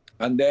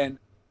 And then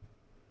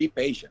be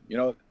patient.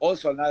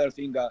 Also another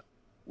thing that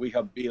we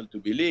have built to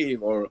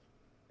believe, or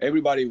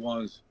everybody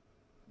wants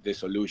the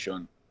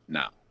solution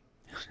now.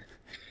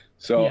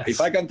 So if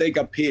I can take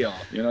a pill,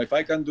 if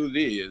I can do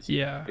this,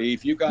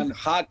 if you can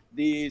hack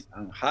this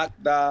and hack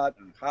that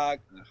and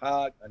hack,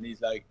 and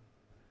it's like,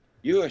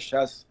 you are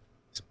just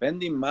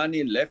spending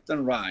money left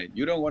and right.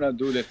 You don't want to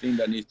do the thing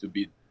that needs to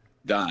be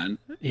done.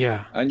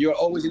 Yeah. And you're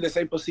always in the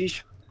same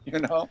position,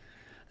 That's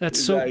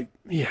it's so,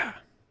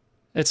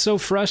 it's so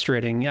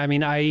frustrating. I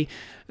mean,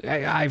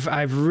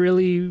 I've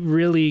really,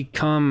 really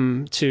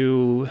come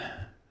to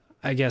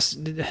I guess,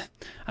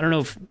 I don't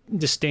know if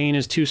disdain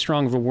is too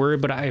strong of a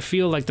word, but I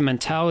feel like the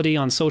mentality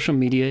on social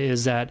media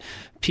is that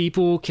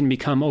people can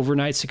become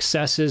overnight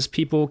successes.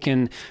 People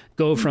can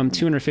go from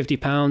 250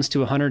 pounds to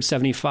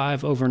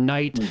 175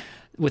 overnight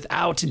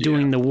without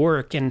doing the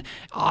work. And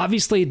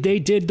obviously they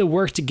did the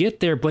work to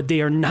get there, but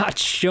they are not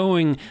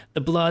showing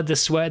the blood, the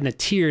sweat, and the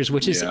tears,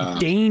 which is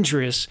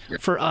dangerous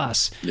for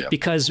us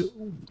because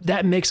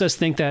that makes us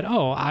think that,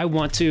 oh, I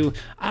want to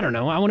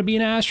be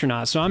an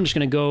astronaut. So I'm just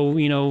going to go,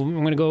 I'm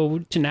going to go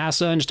to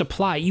NASA and just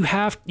apply. You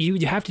have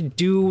to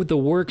do the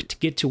work to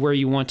get to where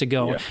you want to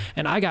go. Yeah.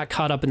 And I got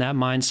caught up in that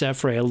mindset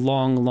for a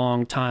long,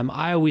 long time.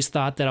 I always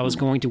thought that I was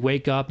going to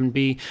wake up and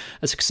be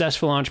a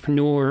successful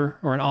entrepreneur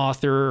or an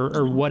author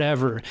or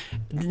whatever,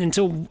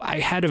 until I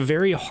had a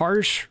very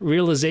harsh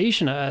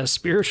realization, a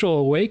spiritual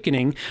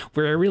awakening,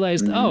 where I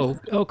realized,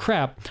 oh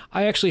crap,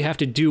 I actually have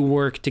to do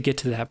work to get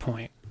to that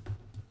point.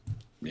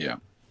 Yeah,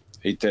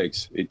 it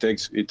takes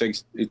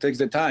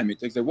the time, it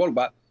takes the work,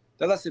 but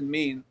that doesn't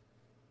mean,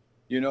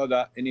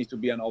 that it needs to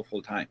be an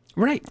awful time.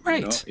 Right.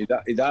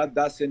 That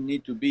doesn't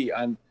need to be,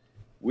 and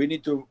we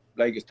need to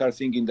start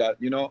thinking that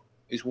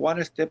it's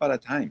one step at a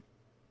time.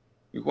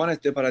 It's one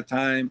step at a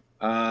time,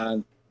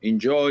 and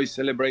enjoy,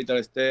 celebrate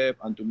that step,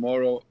 and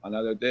tomorrow,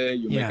 another day,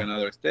 you make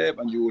another step,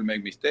 and you will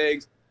make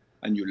mistakes,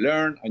 and you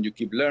learn, and you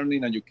keep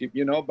learning, and you keep,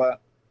 but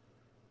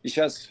it's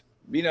just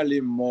being a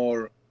little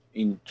more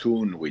in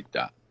tune with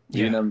that,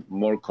 being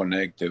more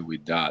connected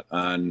with that.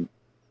 And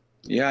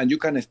and you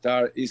can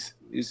start, is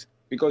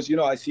because,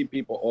 I see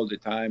people all the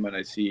time, and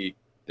I see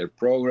their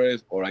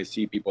progress, or I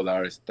see people that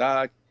are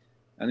stuck,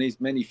 and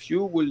if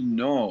you will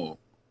know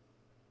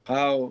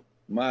how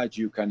much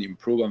you can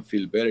improve and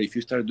feel better if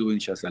you start doing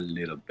just a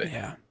little bit.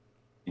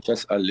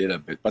 Just a little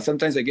bit. But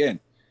sometimes,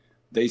 again,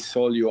 they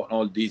sold you on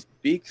all these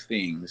big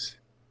things,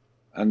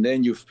 and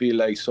then you feel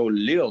like so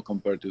little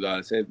compared to that.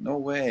 I said, no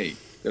way.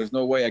 There's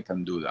no way I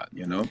can do that,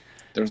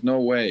 There's no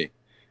way.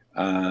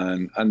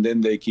 And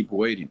then they keep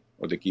waiting.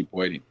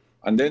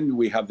 And then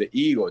we have the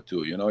ego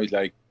too, It's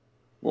like,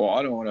 well,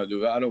 I don't want to do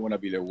that. I don't want to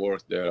be the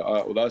worst there.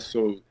 That's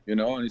so,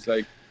 and it's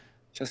like,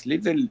 just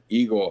leave the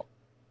ego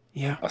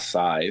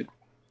aside.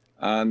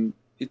 And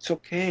it's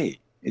okay.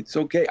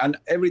 And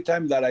every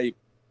time that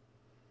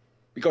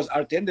because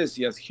our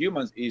tendency as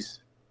humans is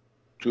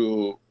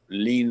to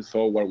lean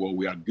toward what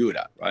we are good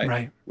at,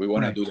 right? We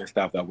want to do the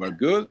stuff that we're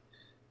good.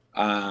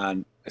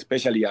 And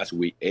especially as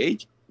we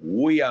age,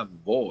 we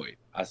avoid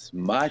as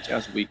much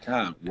as we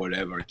can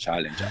whatever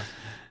challenges us.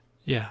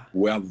 Yeah.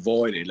 We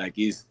avoid it like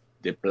it's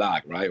the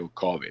plague, right? Or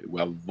COVID.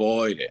 We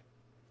avoid it.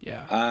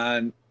 Yeah.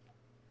 And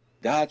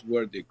that's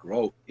where the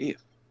growth is.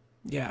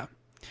 Yeah.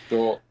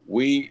 So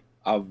we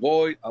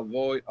avoid,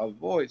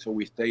 so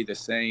we stay the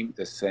same.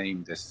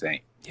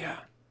 Yeah.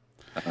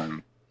 I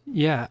don't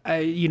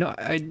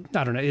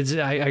know.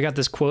 I got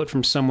this quote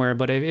from somewhere,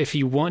 but if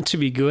you want to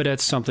be good at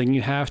something,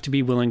 you have to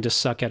be willing to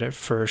suck at it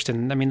first.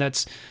 And I mean,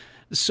 that's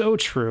so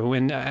true.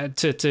 And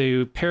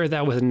to pair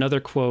that with another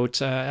quote,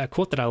 a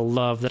quote that I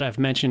love that I've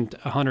mentioned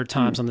 100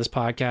 times on this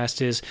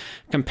podcast is,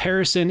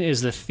 comparison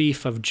is the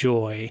thief of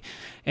joy.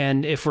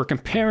 And if we're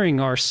comparing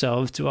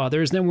ourselves to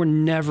others, then we're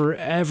never,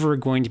 ever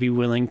going to be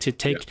willing to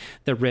take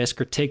the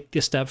risk or take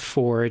the step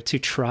forward to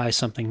try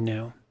something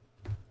new.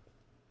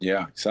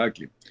 Yeah,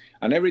 exactly.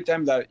 And every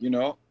time that,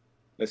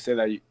 let's say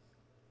that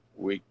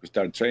we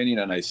start training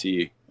and I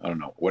see, I don't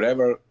know,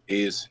 whatever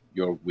is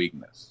your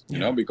weakness,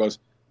 because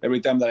every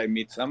time that I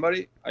meet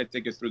somebody, I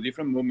take it through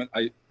different movements.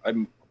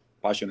 I'm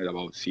passionate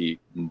about see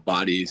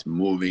bodies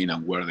moving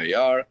and where they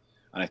are,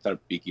 and I start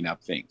picking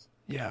up things.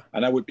 Yeah.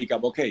 And I would pick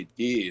up,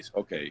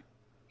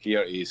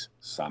 here is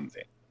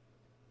something.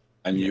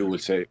 And you will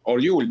say, or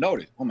you will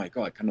notice, oh my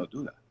God, I cannot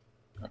do that.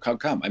 How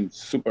come? I'm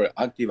super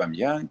active, I'm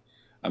young,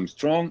 I'm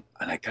strong,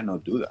 and I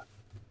cannot do that.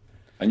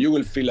 And you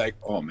will feel like,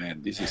 oh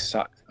man, this is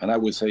sucks. And I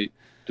will say,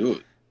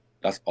 dude,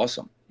 that's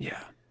awesome. Yeah.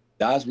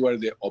 That's where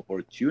the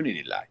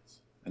opportunity lies.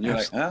 And you're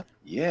like, huh?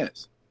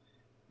 Yes.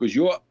 Because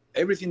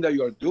everything that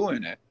you're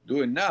doing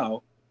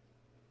now,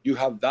 you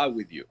have that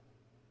with you.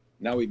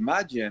 Now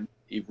imagine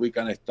if we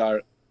can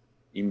start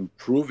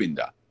improving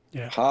that.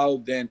 Yeah.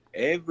 How then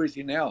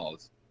everything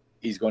else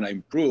is going to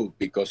improve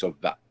because of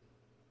that.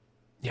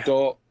 Yeah.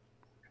 So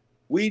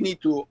we need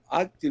to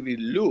actively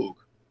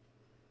look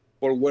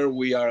for where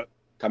we are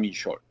coming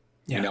short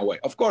in a way.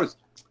 Of course,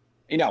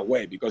 in a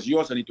way, because you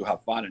also need to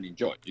have fun and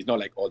enjoy. It's not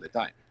like all the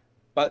time.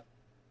 But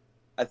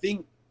I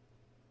think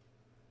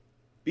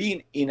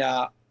being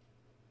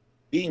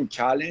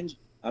challenged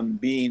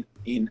and being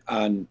in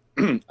a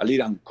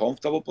little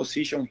uncomfortable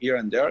position here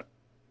and there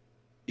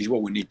is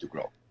what we need to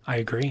grow. I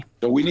agree.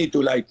 So we need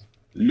to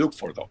look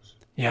for those.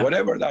 Yeah.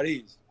 Whatever that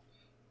is,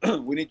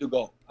 we need to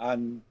go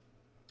and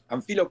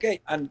feel okay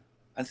and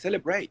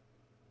celebrate,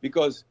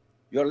 because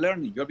you're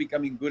learning, you're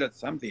becoming good at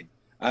something,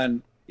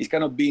 and it's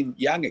kind of being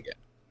young again.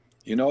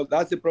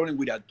 That's the problem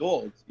with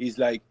adults, is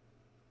like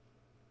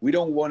we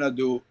don't want to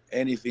do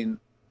anything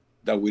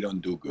that we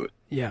don't do good.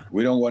 Yeah.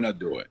 We don't want to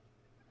do it.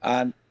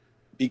 And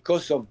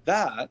because of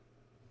that,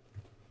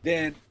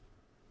 then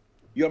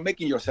you're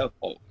making yourself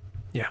old.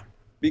 Yeah.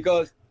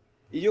 Because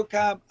if you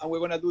come and we're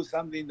going to do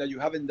something that you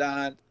haven't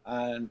done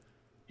and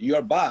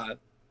you're bad,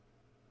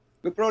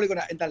 we're probably going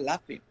to end up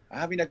laughing and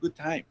having a good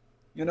time.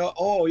 You know,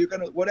 oh, you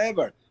can,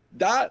 whatever.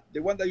 That,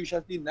 the one that you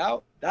just did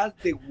now, that's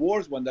the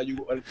worst one that you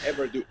will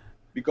ever do.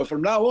 Because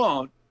from now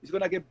on, it's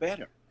going to get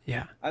better.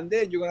 Yeah. And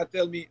then you're going to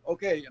tell me,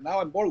 okay, now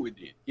I'm bored with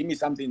it. Give me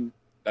something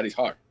that is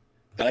hard,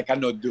 that I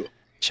cannot do.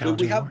 So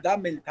we have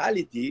that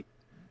mentality.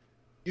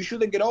 You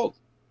shouldn't get old.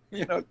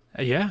 You know,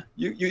 Yeah.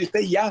 You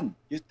stay young,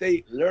 you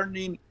stay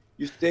learning,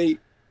 you stay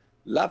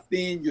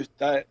laughing, you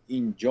start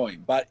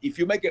enjoying. But if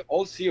you make it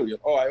all serious,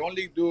 oh, I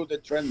only do the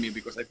treadmill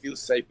because I feel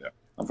safer.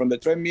 And from the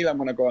treadmill, I'm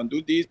gonna go and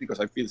do this because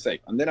I feel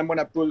safe. And then I'm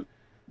gonna pull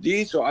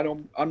this so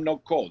I'm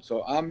not cold.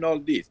 So I'm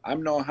not this.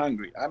 I'm not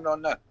hungry. I'm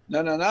not that.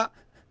 No.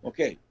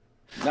 Okay,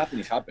 nothing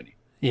is happening.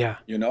 Yeah.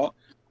 You know?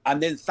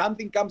 And then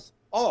something comes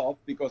off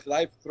because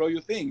life throw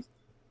you things.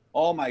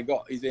 Oh my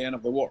God, it's the end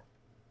of the world.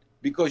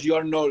 Because you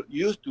are not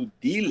used to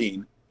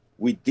dealing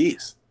with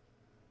this.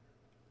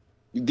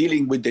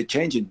 Dealing with the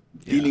changing,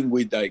 dealing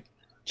with like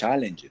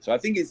challenges. So I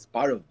think it's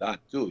part of that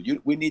too.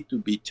 We need to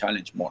be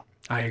challenged more.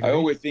 I agree. I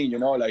always think, you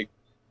know, like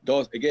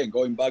those, again,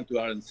 going back to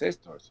our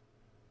ancestors,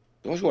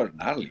 those were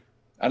gnarly.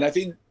 And I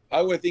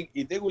always think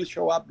if they will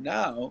show up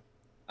now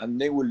and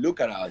they will look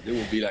at us, they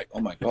will be like, oh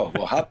my God,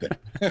 what happened?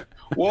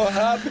 What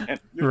happened?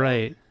 You know?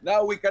 Right.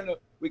 Now we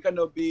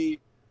cannot be,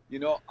 you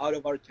know, out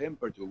of our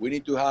temperature. We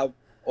need to have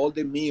all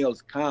the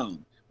meals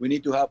count. We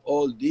need to have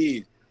all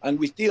these. And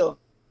we still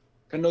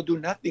cannot do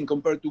nothing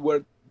compared to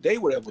what they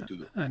were able to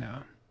do. I know.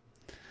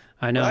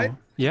 Right?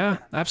 Yeah,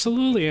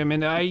 absolutely. I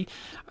mean, I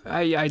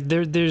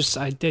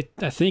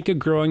think a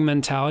growing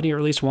mentality, or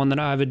at least one that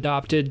I've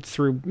adopted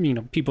through, you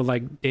know, people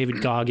like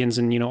David Goggins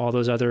and, you know, all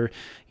those other,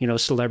 you know,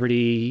 celebrity,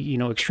 you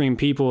know, extreme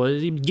people,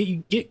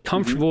 get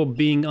comfortable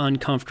being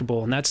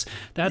uncomfortable. And that's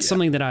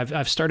something that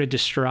I've started to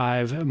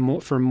strive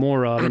for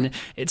more of. And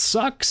it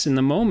sucks in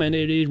the moment.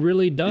 It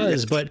really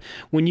does. Yes. But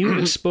when you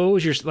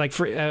expose your, like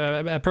for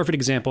a perfect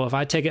example, if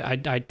I take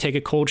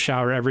a cold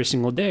shower every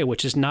single day,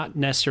 which is not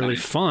necessarily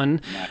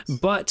fun,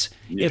 but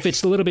if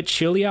it's a little bit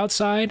chilly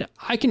outside,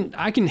 I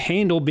can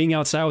handle being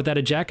outside without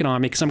a jacket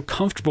on because I'm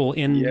comfortable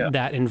in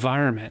that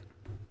environment.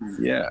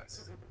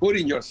 Yes.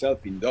 Putting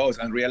yourself in those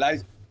and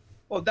realize,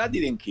 oh, that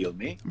didn't kill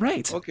me.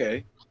 Right.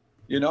 Okay.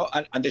 You know,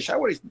 and the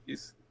shower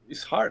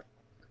is hard.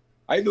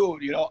 I do,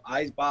 you know,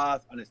 ice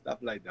bath and stuff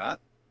like that.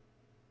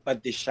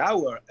 But the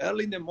shower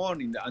early in the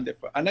morning,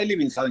 and I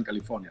live in Southern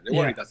California. The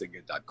water doesn't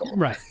get that cold.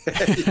 Right.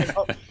 You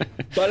know?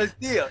 But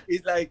still,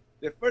 it's like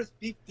the first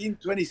 15,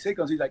 20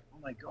 seconds, it's like, oh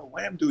my God,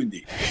 why am I doing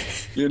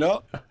this? You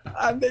know?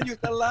 And then you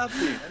start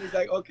laughing. And it's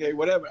like, okay,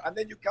 whatever. And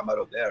then you come out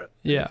of there.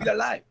 Yeah. You feel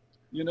alive.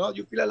 You know?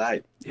 You feel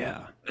alive.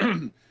 Yeah.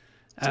 So,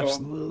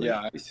 absolutely.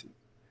 Yeah.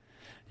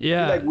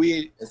 Yeah. Like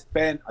we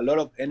spend a lot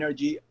of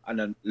energy and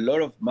a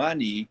lot of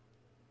money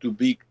to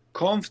be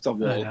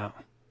comfortable. I know.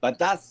 But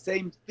that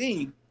same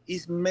thing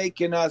is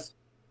making us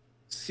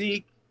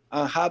sick,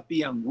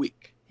 unhappy, and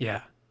weak.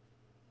 Yeah.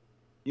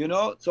 You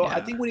know? So I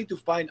think we need to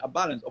find a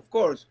balance. Of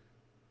course,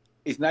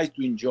 it's nice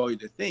to enjoy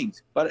the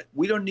things, but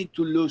we don't need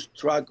to lose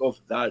track of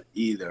that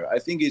either. I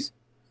think it's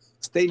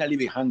staying a little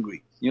bit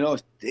hungry, you know,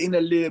 staying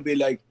a little bit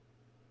like,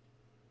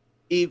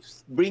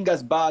 bring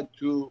us back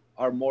to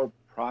our more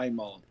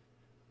primal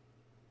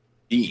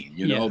being,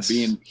 you know,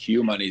 being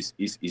human is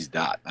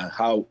that, and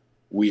how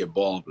we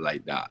evolve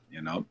like that,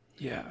 you know?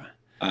 Yeah.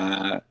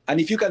 And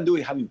if you can do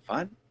it having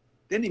fun,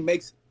 then it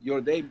makes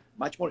your day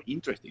much more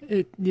interesting.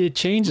 It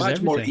changes much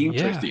everything. More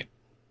interesting. Yeah.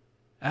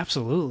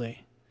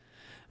 Absolutely.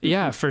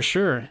 Yeah, for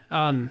sure.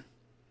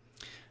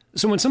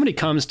 So when somebody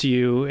comes to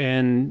you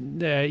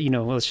and, you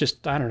know, let's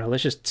just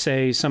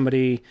say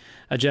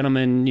a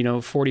gentleman, you know,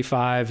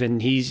 45,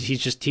 and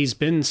he's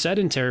been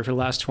sedentary for the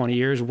last 20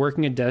 years,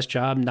 working a desk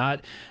job,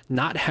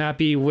 not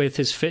happy with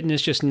his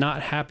fitness, just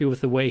not happy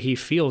with the way he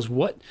feels.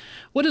 What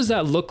does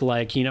that look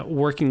like, you know,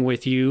 working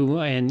with you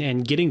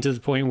and getting to the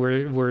point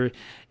where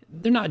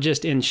they're not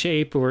just in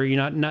shape, or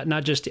you're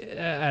not just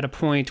at a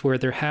point where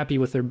they're happy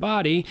with their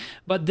body,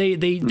 but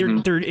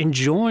they're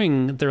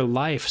enjoying their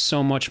life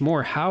so much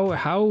more.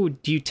 How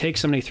do you take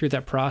somebody through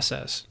that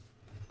process?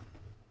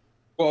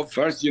 Well,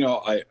 first, you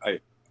know,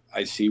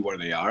 I see where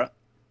they are,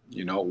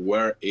 you know,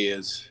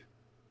 what's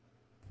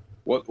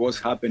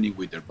happening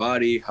with their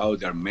body, how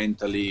they're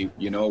mentally,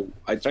 you know.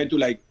 I try to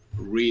like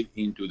read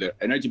into their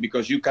energy,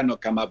 because you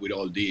cannot come up with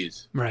all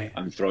these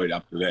and throw it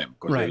up to them,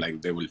 because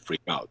they will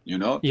freak out, you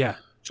know? Yeah.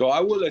 So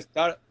I will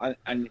start,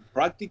 and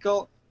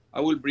practical,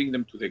 I will bring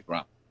them to the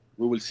ground.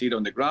 We will sit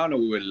on the ground, or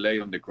we will lay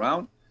on the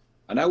ground,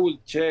 and I will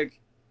check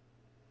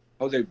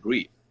how they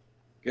breathe.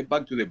 Get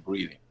back to the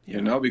breathing, you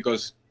know,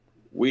 because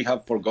we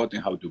have forgotten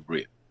how to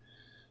breathe.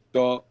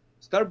 So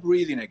start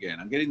breathing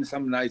again and getting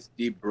some nice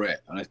deep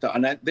breath.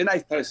 Then I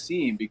start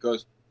seeing,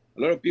 because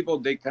a lot of people,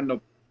 they cannot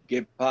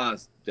get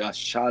past the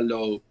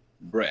shallow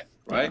breath,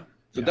 right?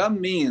 So that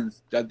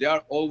means that they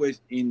are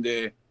always in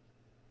the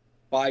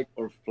fight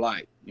or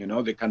flight, you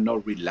know, they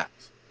cannot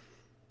relax.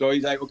 So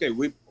it's like, okay,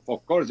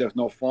 of course, there's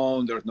no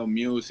phone, there's no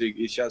music,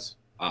 it's just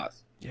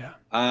us. Yeah.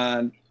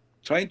 And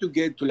trying to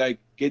get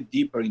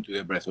deeper into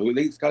the breath. So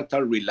let's start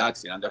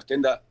relaxing,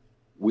 understand that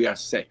we are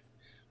safe.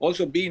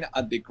 Also, being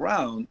at the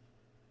ground,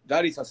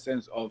 that is a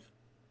sense of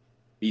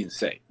being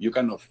safe. You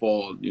cannot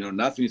fall,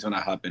 nothing is going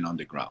to happen on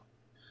the ground.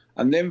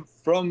 And then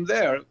from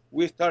there,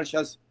 we start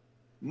just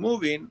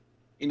moving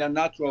in a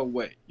natural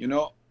way,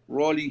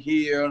 rolling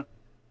here,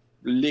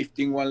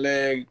 lifting one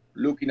leg,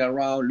 looking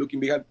around, looking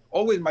behind.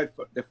 Always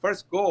the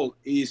first goal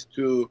is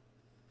to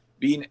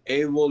being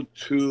able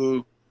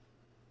to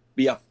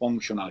be a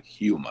functional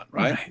human,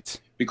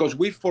 right? Because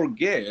we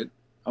forget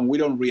and we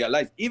don't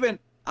realize, even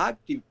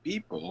active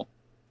people,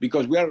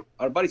 because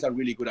our bodies are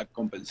really good at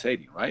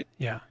compensating, right?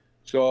 Yeah.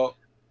 So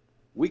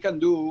we can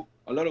do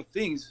a lot of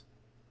things,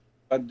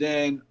 but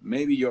then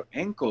maybe your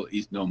ankle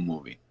is not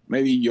moving.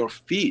 Maybe your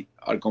feet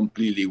are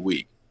completely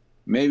weak.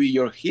 Maybe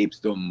your hips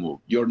don't move.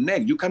 Your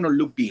neck, you cannot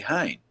look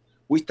behind.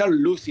 We start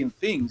losing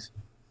things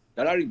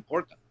that are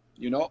important,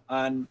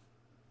 and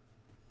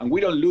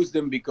we don't lose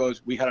them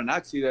because we had an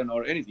accident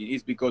or anything.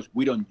 It's because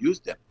we don't use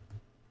them.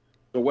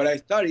 So what I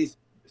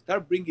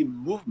start bringing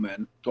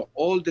movement to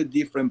all the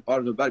different parts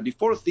of the body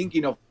before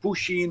thinking of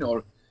pushing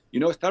or,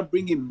 start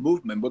bringing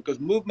movement, because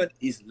movement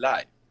is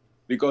life,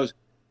 because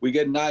we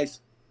get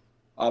nice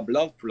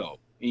blood flow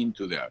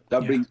into there.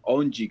 That brings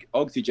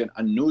oxygen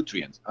and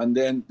nutrients. And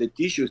then the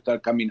tissues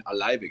start coming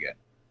alive again.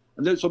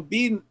 And then, so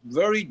being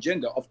very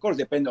gentle, of course,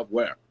 depends on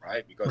where,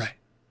 right? Because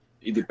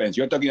it depends.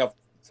 You're talking of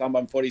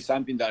someone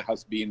 40-something that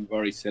has been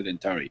very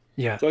sedentary.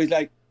 Yeah. So it's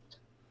like,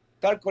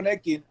 start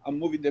connecting and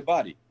moving the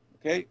body,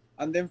 okay?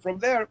 And then from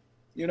there,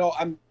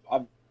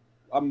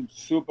 I'm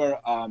super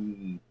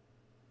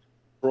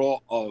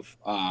pro of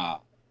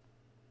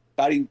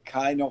starting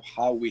kind of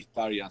how we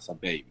started as a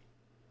baby.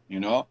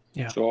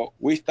 Yeah. So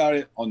we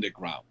started on the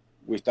ground.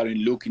 We started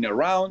looking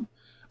around,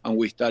 and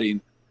we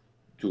started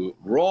to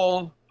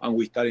roll, and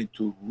we started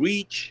to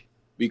reach,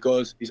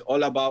 because it's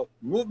all about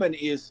movement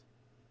is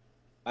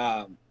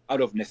out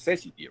of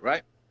necessity,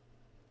 right?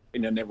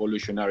 In an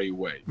evolutionary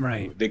way.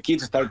 Right. The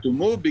kids start to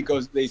move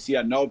because they see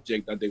an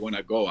object that they want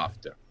to go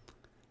after.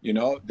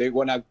 They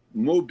want to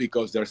move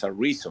because there's a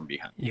reason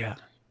behind it. Yeah.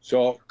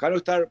 So kind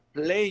of start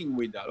playing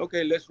with that.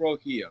 Okay, let's roll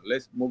here.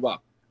 Let's move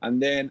up.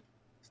 And then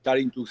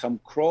starting to some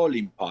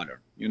crawling pattern.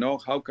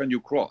 How can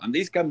you crawl? And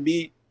this can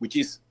be, which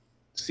is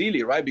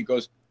silly, right?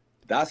 Because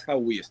that's how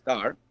we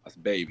start as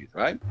babies,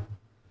 right?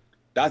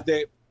 That's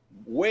the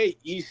way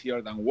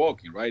easier than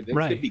walking, right?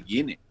 That's the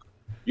beginning.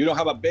 You don't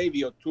have a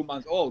baby or 2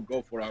 months old,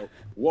 go for a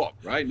walk,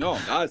 right? No,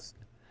 that's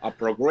a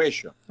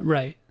progression.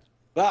 Right.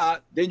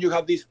 But then you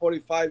have this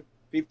 45,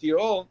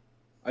 50-year-old,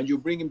 and you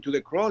bring him to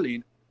the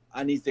crawling,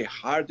 and it's the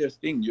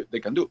hardest thing they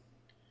can do.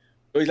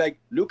 So it's like,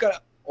 look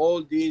at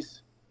all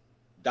these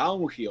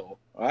downhill,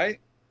 right?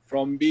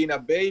 From being a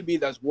baby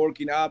that's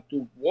working up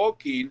to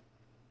walking,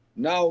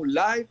 now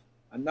life,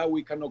 and now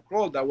we cannot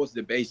crawl. That was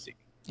the basic.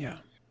 Yeah.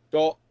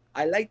 So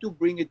I like to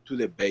bring it to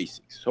the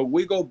basics. So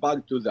we go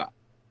back to that.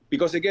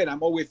 Because again,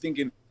 I'm always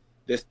thinking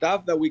the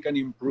stuff that we can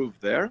improve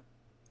there,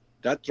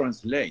 that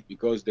translates,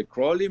 because the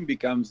crawling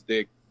becomes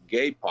the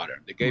gait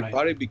pattern. The gait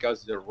pattern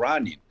becomes the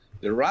running.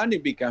 The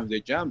running becomes the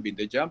jumping,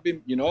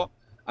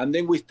 and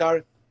then we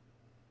start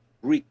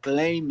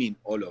reclaiming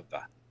all of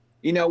that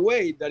in a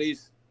way that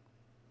is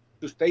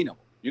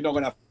sustainable. You're not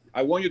gonna.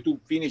 I want you to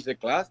finish the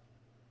class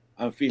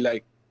and feel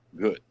like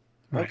good.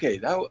 Right. Okay,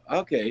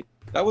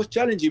 that was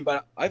challenging,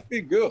 but I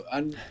feel good,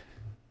 and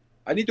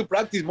I need to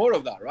practice more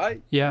of that,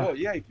 right? Yeah. Oh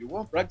yeah, if you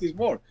want, practice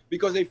more,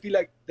 because they feel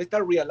like they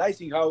start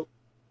realizing how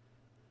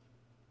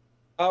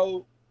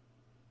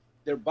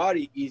their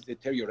body is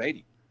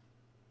deteriorating.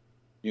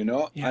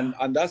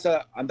 And that's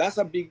a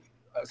big.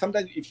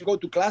 Sometimes if you go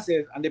to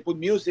classes and they put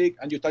music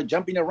and you start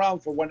jumping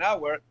around for 1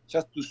 hour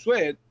just to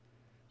sweat,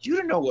 you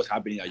don't know what's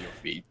happening at your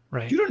feet.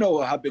 Right. You don't know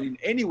what's happening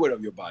anywhere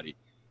of your body.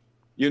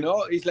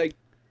 It's like,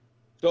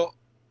 so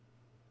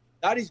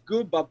that is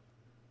good, but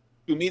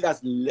to me, that's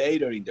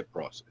later in the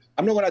process.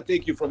 I'm not going to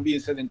take you from being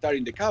sedentary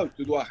in the couch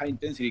to do a high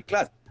intensity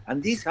class.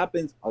 And this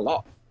happens a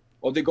lot.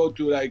 Or they go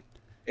to like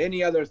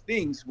any other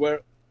things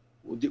where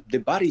the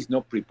body is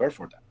not prepared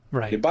for that.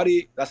 Right. The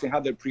body doesn't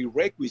have the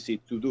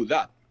prerequisite to do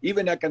that.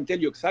 Even I can tell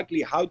you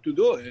exactly how to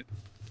do it,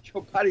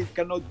 your body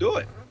cannot do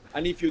it.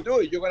 And if you do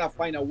it, you're going to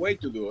find a way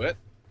to do it.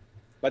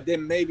 But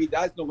then maybe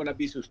that's not going to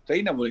be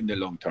sustainable in the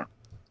long term.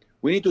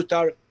 We need to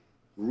start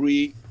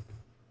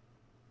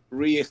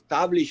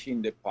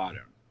re-establishing the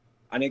pattern.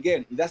 And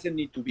again, it doesn't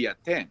need to be a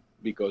 10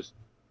 because,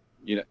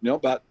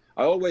 but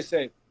I always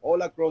say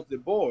all across the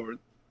board,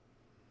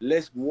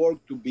 let's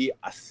work to be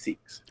a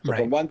 6. So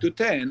from 1 to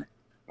 10,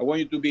 I want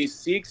you to be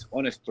 6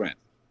 on strength,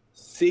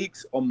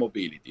 6 on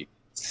mobility,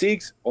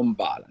 6 on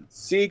balance,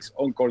 6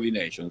 on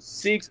coordination,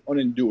 6 on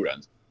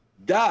endurance.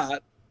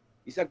 That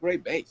is a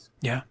great base.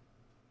 Yeah.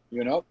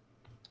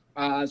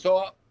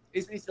 So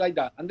it's like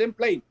that. And then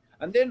playing.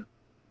 And then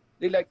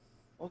they're like,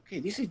 okay,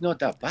 this is not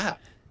that bad.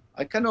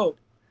 I cannot,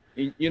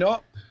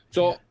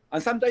 So,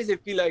 and sometimes they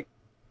feel like,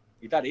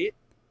 is that it?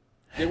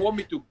 They want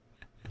me to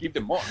give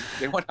them more.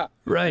 They want to.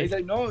 Right. It's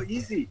like, no,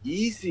 easy.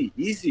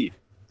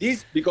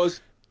 This,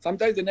 because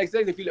sometimes the next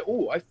day they feel,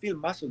 oh, I feel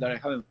muscle that I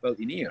haven't felt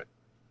in years.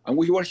 And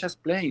we were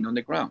just playing on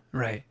the ground.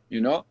 Right.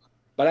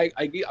 But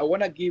I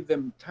want to give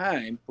them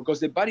time because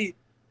the body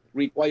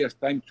requires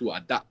time to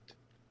adapt.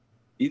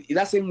 It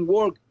doesn't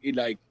work in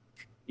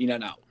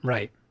and out.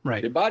 Right.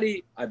 The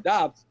body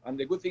adapts, and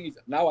the good thing is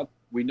now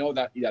we know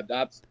that it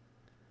adapts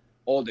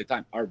all the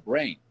time. Our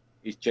brain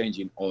is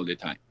changing all the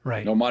time,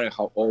 right? No matter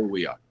how old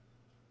we are.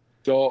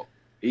 So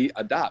it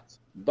adapts,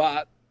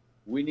 but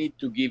we need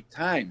to give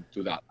time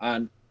to that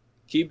and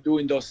keep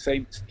doing those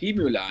same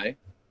stimuli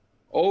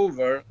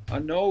over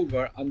and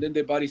over, and then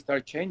the body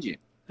starts changing.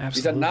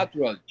 Absolutely. It's a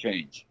natural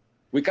change.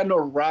 We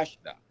cannot rush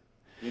that.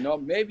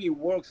 Maybe it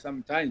works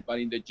sometimes, but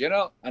in the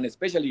general, and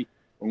especially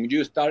when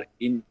you start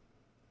in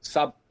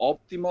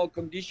suboptimal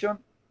condition,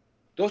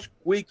 those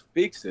quick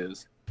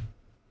fixes,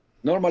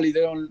 normally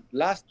they don't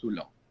last too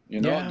long. They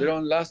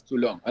don't last too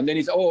long. And then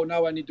it's,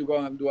 now I need to go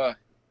and do a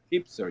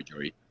hip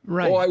surgery.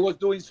 Right. I was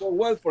doing so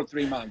well for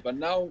 3 months, but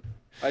now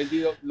I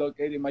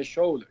dislocated my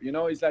shoulder.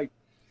 It's like,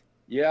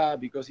 yeah,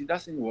 because it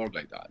doesn't work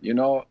like that.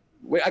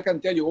 I can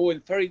tell you,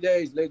 in 30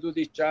 days, let's do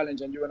this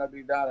challenge, and you're going to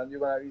be that, and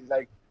you're going to be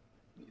like,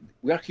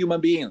 we are human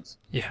beings.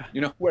 Yeah.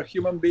 We're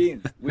human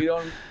beings.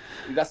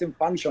 It doesn't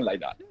function like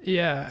that.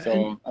 Yeah.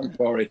 So I'm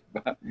sorry,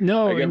 but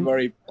no, I get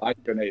very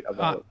passionate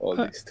about all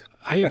this.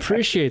 I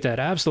appreciate that.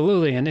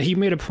 Absolutely. And he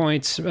made a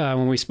point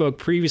when we spoke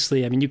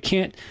previously. I mean, you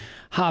can't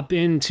hop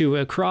into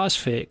a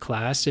CrossFit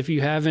class if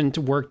you haven't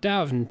worked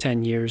out in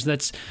 10 years.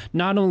 That's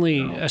not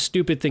only a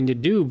stupid thing to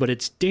do, but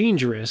it's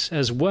dangerous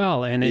as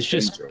well. And it's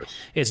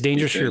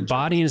dangerous for your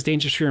body, and it's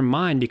dangerous for your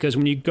mind, because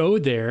when you go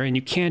there and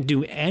you can't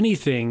do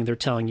anything they're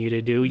telling you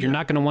to do, you're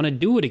not going to want to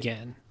do it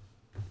again.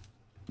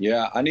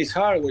 Yeah, and it's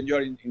hard when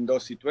you're in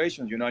those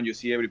situations, and you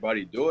see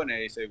everybody doing it,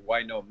 and you say,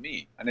 why not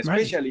me? And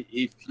especially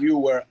if you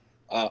were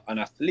an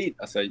athlete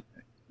at a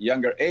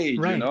younger age,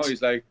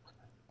 it's like,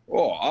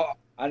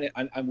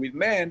 and with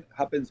men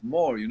happens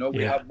more,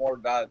 we have more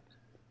that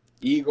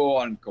ego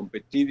and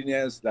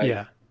competitiveness.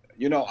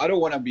 I don't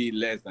want to be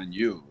less than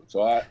you.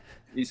 So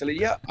it's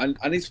like,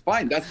 and it's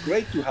fine. That's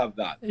great to have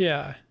that.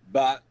 Yeah.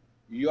 But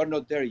you're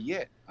not there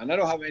yet. And I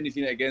don't have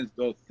anything against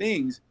those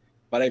things,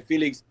 but I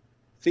feel like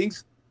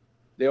things,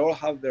 they all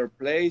have their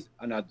place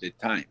and at the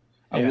time.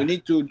 And we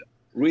need to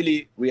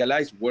really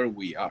realize where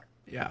we are.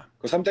 Yeah.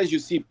 Because sometimes you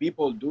see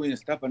people doing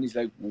stuff and it's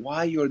like,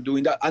 why you're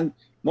doing that? And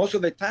most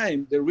of the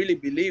time, they really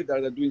believe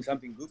that they're doing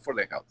something good for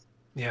their health.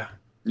 Yeah.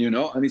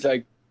 And it's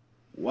like,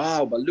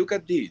 wow, but look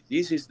at this.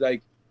 This is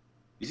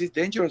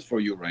dangerous for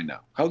you right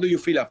now. How do you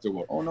feel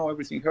afterward? Oh, no,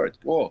 everything hurts.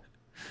 Whoa.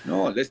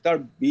 No, let's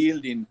start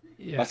building.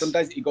 Yes. But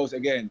sometimes it goes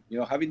again,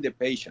 having the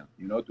patience,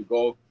 to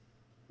go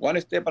one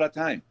step at a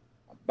time.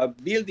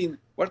 But building,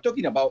 we're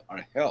talking about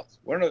our health.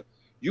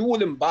 You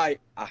wouldn't buy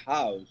a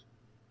house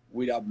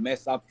with a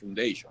messed up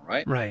foundation,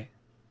 right? Right.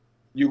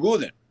 You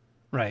wouldn't.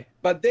 Right.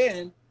 But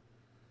then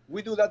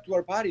we do that to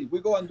our bodies. We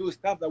go and do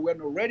stuff that we're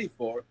not ready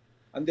for,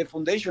 and the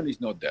foundation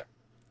is not there.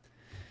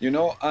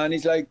 And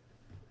it's like,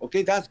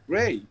 okay, that's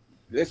great.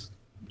 Let's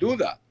do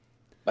that.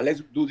 But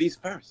let's do this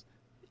first.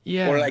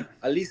 Yeah. Or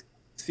at least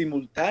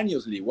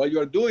simultaneously while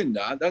you're doing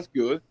that, that's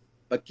good.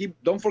 But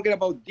don't forget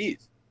about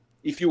this.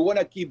 If you want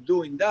to keep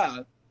doing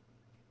that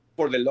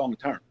for the long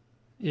term.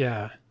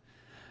 Yeah.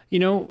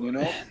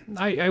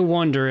 I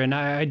wonder, and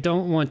I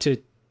don't want to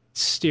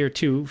steer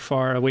too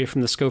far away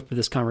from the scope of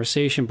this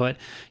conversation, but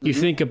you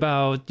think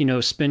about,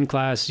 spin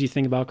classes, you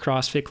think about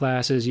CrossFit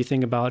classes, you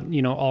think about,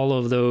 all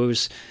of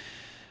those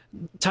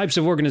types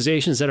of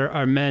organizations that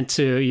are meant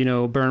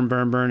to,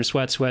 burn,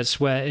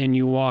 sweat, and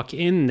you walk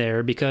in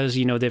there because,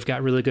 they've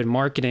got really good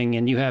marketing,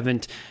 and you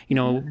haven't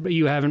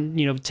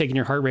taken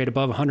your heart rate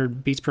above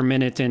 100 beats per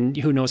minute and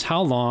who knows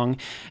how long.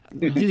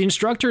 The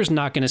instructor is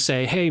not going to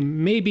say, hey,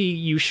 maybe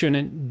you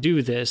shouldn't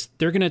do this.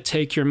 They're going to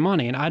take your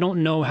money. And I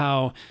don't know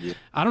how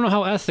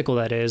ethical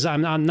that is.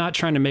 I'm not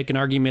trying to make an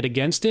argument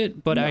against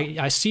it, but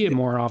I see it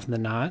more often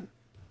than not.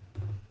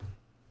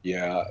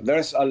 Yeah,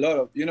 there's a lot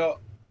of,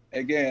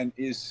 again,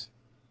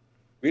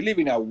 we live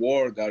in a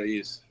world that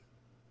is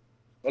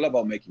all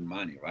about making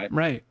money, right?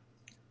 Right.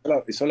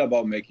 It's all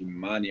about making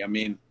money. I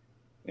mean,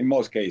 in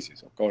most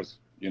cases, of course,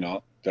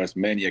 there's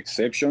many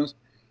exceptions,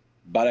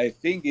 but I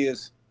think the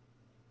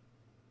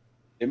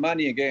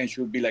money, again,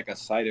 should be like a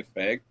side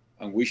effect,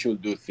 and we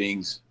should do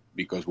things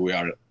because we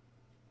are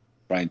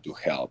trying to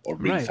help or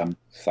bring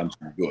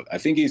something good. I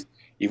think if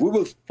we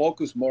will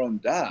focus more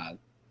on that,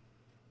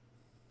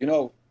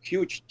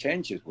 huge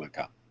changes will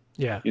come.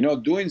 Yeah.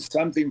 Doing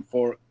something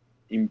for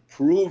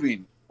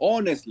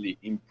honestly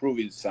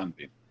improving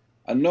something,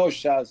 and not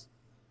just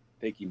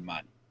taking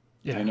money.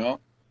 Yeah.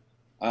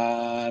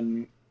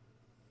 And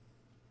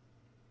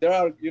there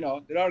are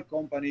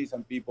companies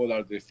and people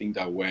that they think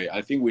that way.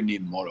 I think we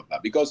need more of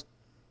that, because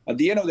at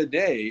the end of the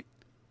day,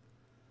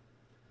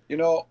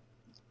 the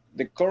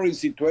current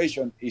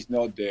situation is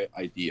not the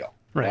ideal,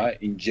 right?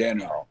 In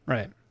general.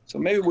 Right. So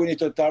maybe we need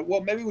to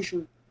maybe we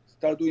should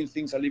start doing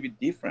things a little bit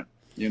different,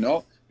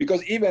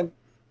 because even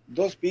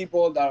those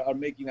people that are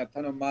making a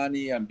ton of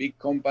money and big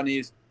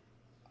companies,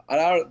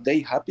 are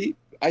they happy?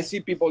 I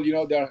see people,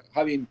 they're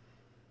having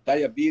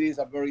diabetes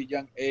at a very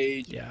young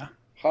age. Yeah.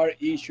 Heart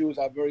issues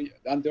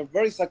and they're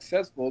very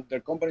successful. Their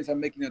companies are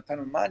making a ton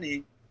of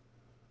money,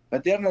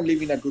 but they're not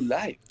living a good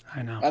life.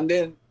 I know. And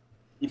then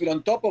if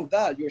on top of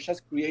that, you're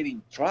just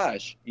creating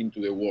trash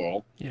into the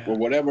world or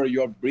whatever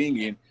you're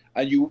bringing,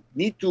 and you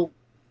need to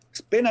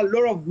spend a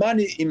lot of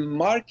money in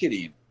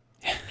marketing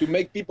to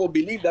make people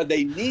believe that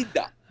they need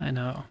that. I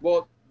know.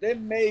 Well,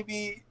 then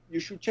maybe you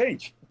should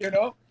change,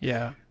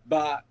 Yeah.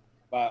 But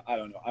I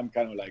don't know. I'm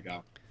kind of like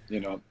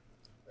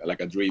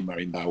a dreamer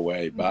in that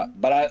way. But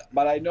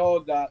I know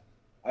that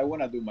I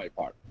want to do my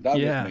part. That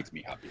what makes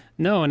me happy.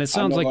 No, and it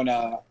sounds I'm like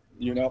not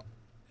gonna,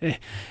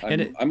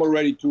 I'm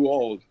already too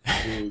old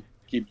to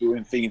keep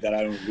doing things that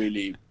I don't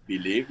really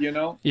believe.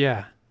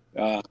 Yeah.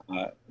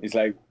 It's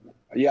like,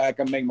 I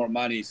can make more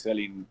money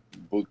selling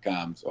boot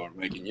camps or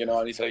making, and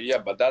it's like,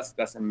 but that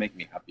doesn't make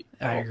me happy.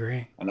 I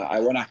agree. And I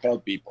want to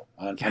help people,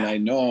 and I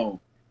know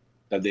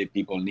that the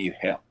people need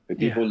help. The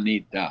people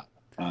need that,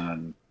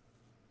 and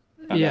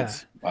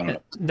that's, I don't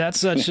know. That's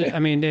such. I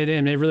mean,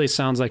 it really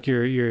sounds like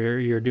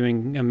you're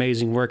doing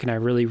amazing work, and I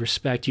really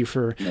respect you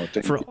for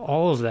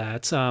all of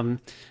that.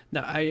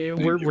 Now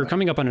we're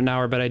coming up on an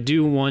hour, but I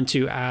do want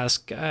to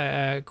ask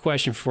a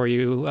question for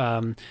you.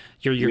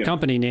 Your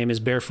company name is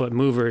Barefoot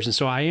Movers, and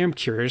so I am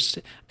curious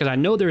because I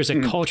know there is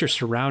a culture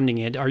surrounding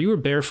it. Are you a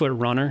barefoot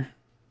runner?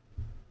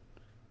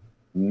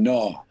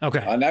 No.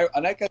 Okay. And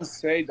I can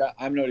say that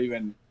I'm not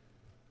even.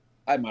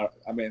 I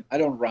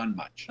don't run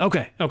much.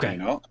 Okay.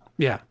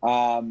 Yeah.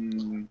 I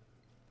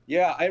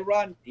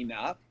run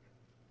enough.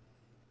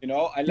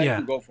 I like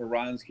to go for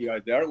runs here or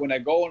there. When I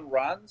go on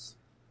runs,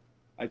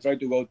 I try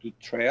to go to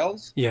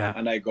trails. Yeah.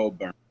 And I go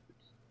barefoot.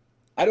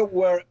 I don't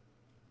wear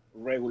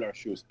regular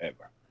shoes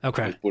ever.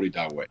 Okay. Let's put it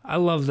that way. I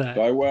love that.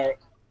 So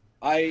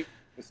I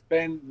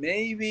spend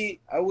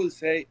maybe, I will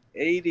say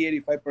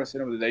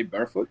 80-85% of the day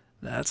barefoot.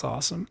 That's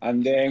awesome.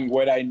 And then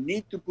when I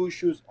need to put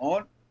shoes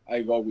on,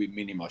 I go with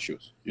minimal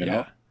shoes, you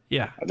know?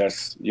 Yeah.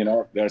 There's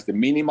the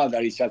minimal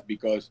that is just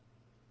because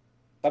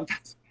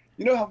sometimes,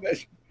 how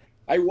much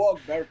I walk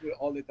barefoot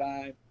all the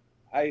time.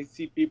 I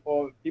see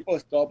people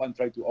stop and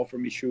try to offer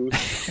me shoes.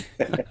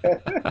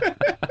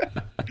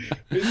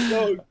 It's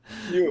so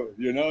cute,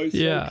 it's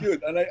so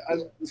cute. And I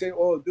say,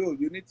 oh, dude,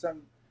 you need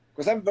some,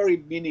 because I'm very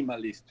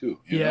minimalist too,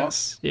 you know?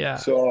 Yeah.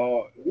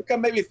 So you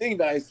can maybe think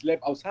that I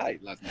slept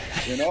outside last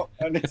night,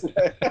 And it's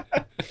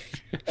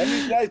and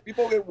it's nice.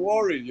 People get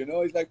worried,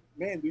 It's like,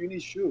 man, do you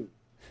need shoes?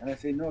 And I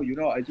say, no,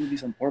 I do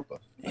this on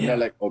purpose. And they're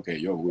like, okay,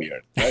 you're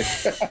weird. Right?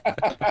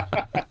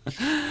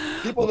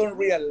 People don't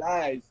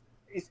realize.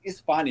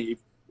 It's funny.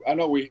 I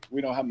know we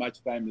don't have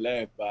much time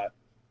left, but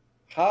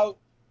how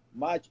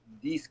much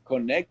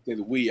disconnected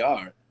we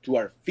are to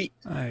our feet.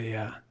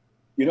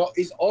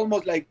 It's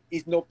almost like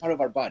it's not part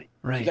of our body.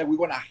 Right. It's like we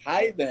want to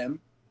hide them,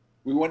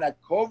 we want to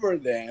cover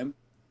them,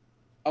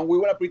 and we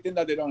want to pretend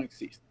that they don't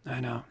exist.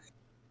 I know.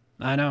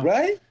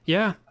 Right?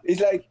 Yeah.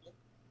 It's like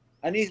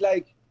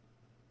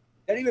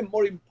they're even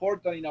more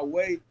important in a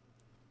way.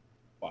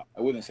 Well,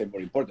 I wouldn't say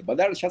more important, but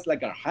they're just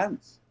like our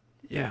hands.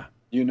 Yeah.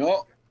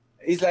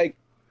 It's like,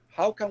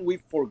 how can we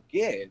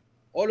forget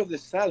all of the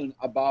sudden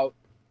about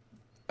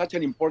such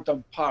an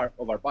important part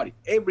of our body?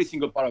 Every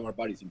single part of our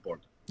body is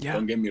important. Yeah.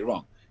 Don't get me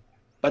wrong.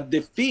 But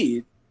the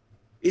feet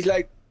is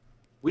like,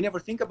 we never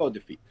think about the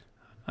feet.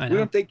 We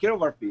don't take care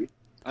of our feet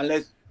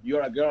unless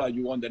you're a girl and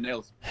you want the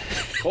nails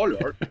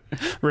colored.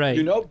 Right.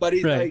 But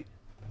it's like,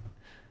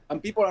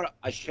 and people are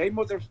ashamed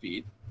of their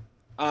feet,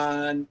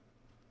 and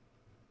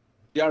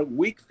they are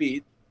weak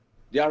feet.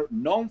 They are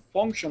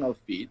non-functional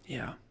feet.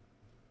 Yeah.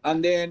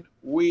 And then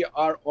we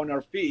are on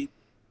our feet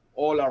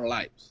all our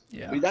lives.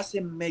 Yeah. It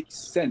doesn't make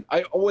sense.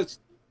 I always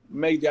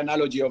make the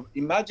analogy of,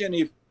 imagine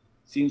if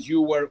since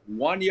you were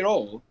 1 year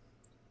old,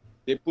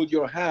 they put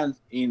your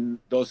hands in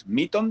those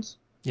mittens.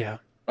 Yeah.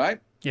 Right?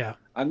 Yeah.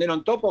 And then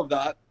on top of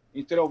that,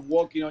 instead of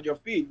walking on your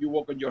feet, you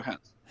walk on your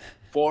hands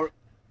for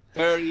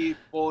 30,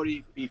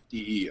 40, 50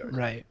 years.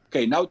 Right.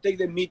 Okay, now take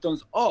the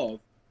mittens off.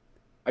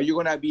 Are you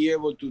going to be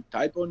able to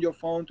type on your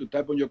phone, to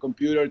type on your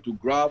computer, to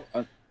grab?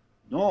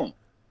 No.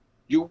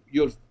 Your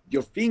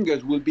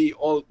fingers will be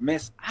all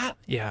messed up.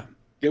 Yeah.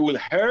 They will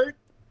hurt,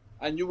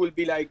 and you will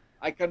be like,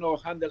 I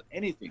cannot handle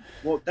anything.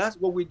 Well, that's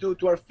what we do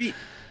to our feet.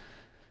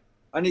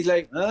 And it's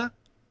like, huh?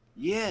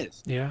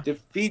 Yes. Yeah. The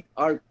feet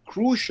are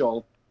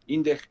crucial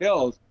in the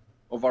health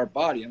of our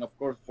body. And of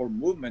course, for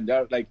movement,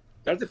 they're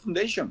the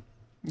foundation.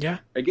 Yeah.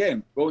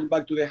 Again, going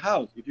back to the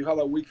house, if you have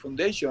a weak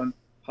foundation,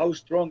 how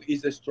strong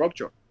is the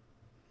structure?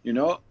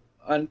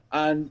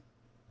 And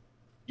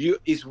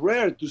it's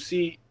rare to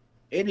see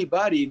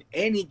anybody in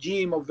any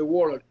gym of the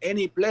world or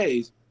any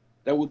place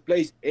that would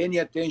place any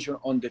attention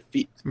on the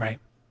feet. Right.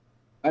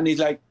 And it's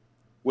like,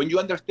 when you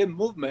understand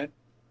movement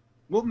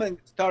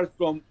starts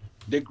from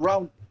the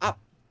ground up.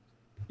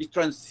 It's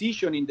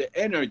transitioning the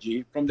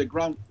energy from the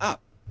ground up.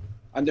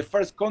 And the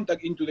first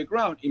contact into the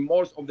ground in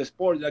most of the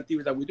sports and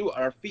activities that we do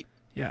are our feet.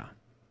 Yeah.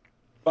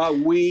 But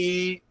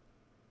we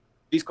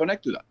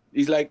disconnect to that.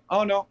 It's like,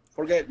 oh no,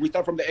 forget, we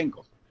start from the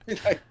ankles.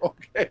 It's like,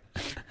 okay.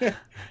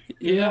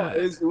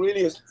 It's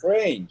really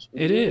strange.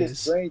 It really is.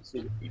 Strange.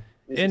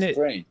 It's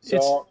strange.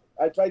 So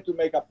I try to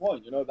make a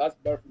point. That's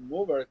barefoot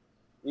mover.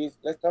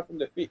 Let's start from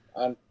the feet,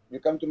 and you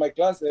come to my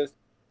classes,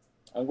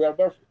 and we are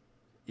barefoot.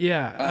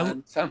 Yeah.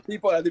 And some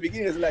people at the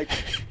beginning is like,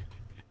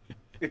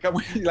 "Can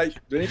we, like,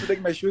 do I need to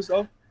take my shoes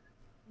off?"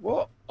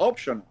 Well,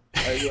 optional.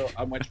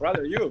 I much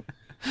rather you.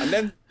 And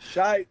then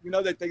shy,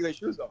 they take their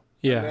shoes off.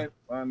 Yeah.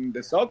 And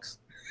the socks.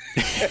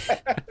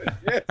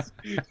 Yes.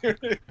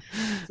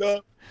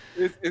 So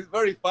it's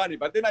very funny,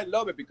 but then I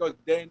love it because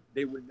then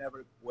they will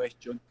never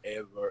question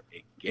ever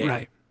again.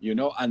 Right.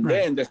 And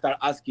then they start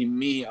asking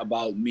me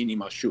about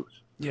minimal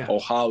shoes or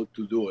how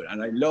to do it,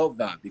 and I love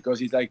that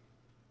because it's like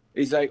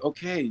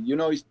okay,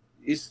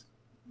 it's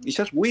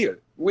just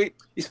weird.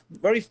 It's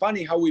very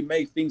funny how we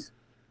make things,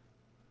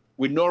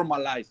 we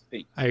normalize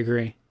things. I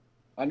agree.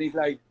 And it's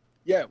like,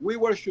 yeah, we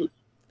wear shoes,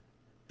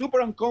 super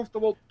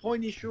uncomfortable,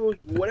 pointy shoes,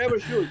 whatever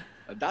shoes.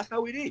 That's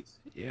how it is.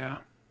 Yeah.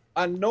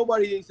 And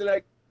nobody is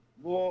like,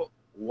 well,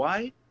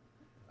 why?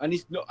 And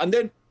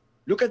then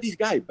look at this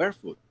guy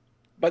barefoot.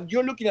 But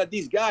you're looking at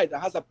this guy that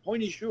has a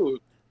pointy shoe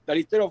that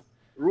instead of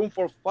room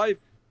for 5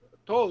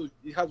 toes,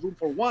 it has room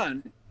for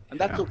 1, and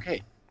that's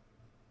okay.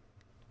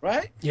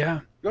 Right? Yeah.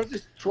 You're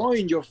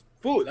destroying your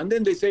foot. And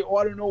then they say, oh,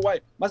 I don't know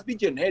why. Must be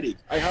genetic.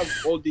 I have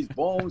all these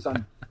bones.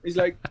 And it's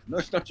like, no,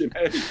 it's not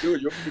genetic,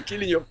 dude. You're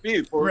killing your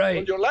feet for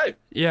your life.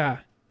 Yeah.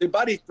 The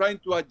body is trying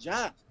to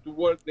adjust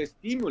towards the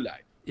stimuli.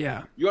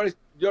 Yeah. You're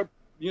so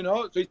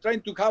it's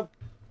trying to have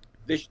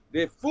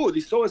the foot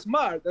is so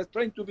smart that's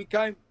trying to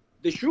become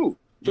the shoe.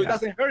 So it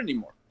doesn't hurt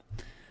anymore.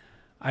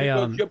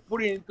 You're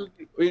putting into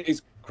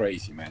it's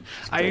crazy, man.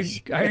 It's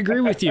crazy. I agree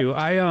with you.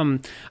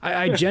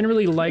 I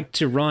generally like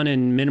to run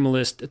in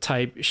minimalist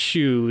type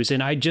shoes,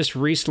 and I just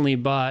recently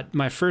bought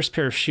my first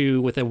pair of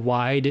shoe with a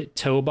wide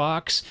toe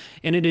box,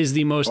 and it is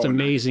the most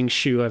amazing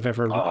shoe I've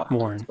ever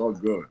worn. So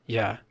good.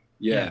 Yeah.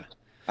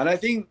 And I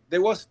think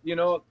there was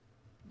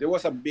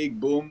a big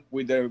boom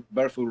with the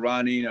barefoot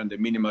running and the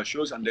minimal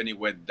shoes, and then it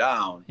went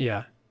down.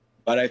 Yeah.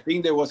 But I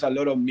think there was a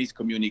lot of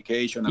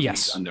miscommunication and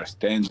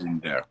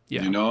misunderstanding there.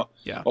 Yeah.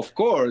 Yeah. Of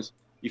course,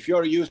 if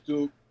you're used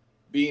to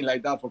being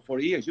like that for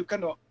 40 years, you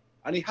cannot,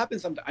 and it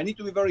happens sometimes. I need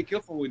to be very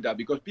careful with that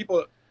because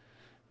people,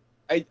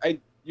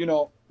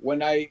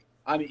 when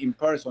I'm in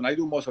person, I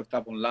do most of the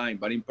stuff online,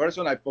 but in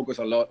person, I focus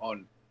a lot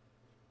on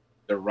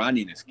the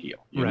running skill.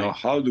 You know,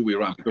 how do we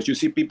run? Because you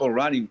see people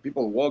running,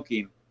 people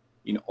walking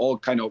in all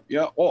kind of,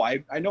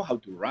 I know how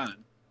to run.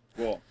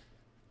 Well,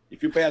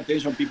 if you pay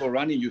attention, people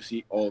running, you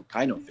see all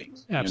kind of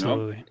things.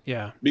 Absolutely.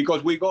 Yeah.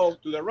 Because we go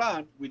to the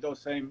run with those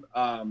same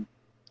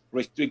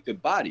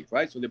restricted bodies,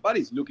 right? So the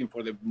body is looking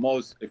for the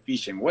most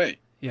efficient way.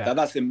 Yeah. That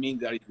doesn't mean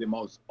that it's the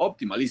most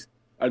optimal. It's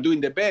are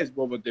doing the best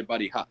what the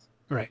body has.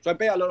 Right. So I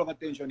pay a lot of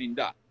attention in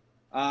that.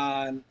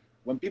 And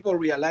when people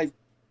realize,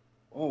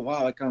 oh,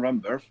 wow, I can run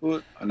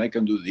barefoot and I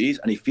can do this,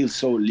 and it feels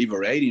so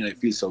liberating, and it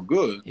feels so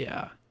good.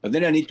 Yeah. But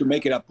then I need to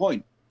make it a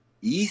point.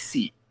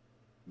 Easy.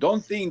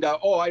 Don't think that,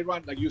 I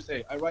run, like you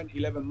say, I run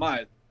 11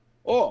 miles.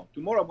 Oh,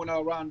 tomorrow I'm going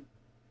to run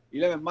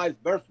 11 miles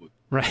barefoot.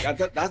 Right.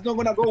 That's not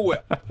going to go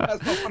well.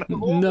 That's not going to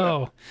go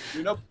well.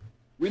 No.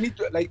 We need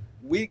to,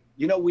 we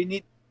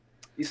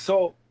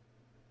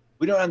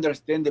don't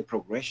understand the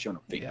progression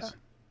of things. Yeah.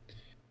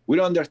 We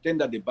don't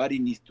understand that the body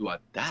needs to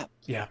adapt.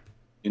 Yeah.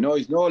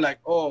 It's not like,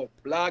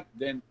 black,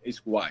 then it's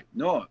white.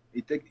 No,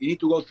 you need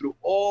to go through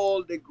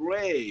all the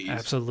grays.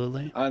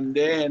 Absolutely. And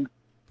then,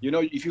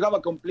 if you have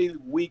a complete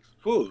weak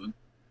foot,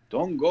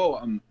 don't go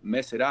and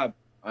mess it up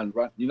and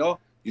run. You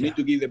need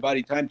to give the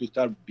body time to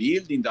start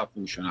building that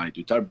functionality,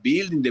 to start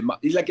building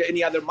it's like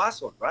any other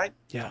muscle, right?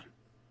 Yeah.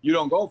 You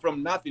don't go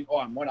from nothing,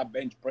 I'm going to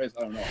bench press,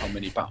 I don't know how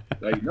many pounds.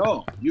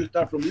 No, you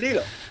start from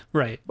little.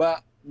 Right.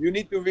 But you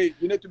need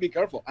to be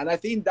careful. And I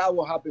think that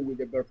will happen with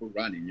the barefoot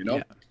running,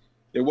 Yeah.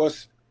 It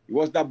was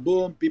that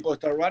boom, people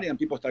start running and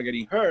people start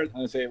getting hurt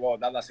and say, well,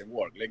 that doesn't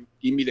work. Like,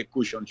 give me the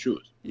cushion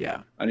shoes.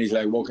 Yeah. And it's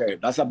like, okay,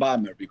 that's a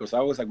bummer because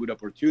that was a good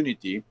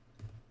opportunity.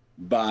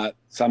 But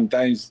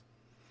sometimes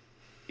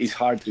it's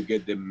hard to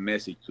get the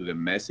message to the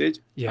message.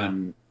 Yeah.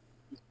 And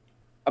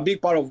a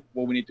big part of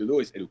what we need to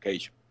do is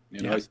education.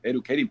 It's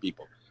educating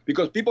people.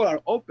 Because people are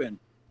open,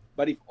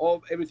 but if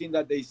everything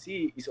that they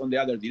see is on the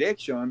other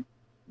direction,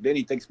 then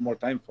it takes more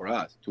time for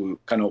us to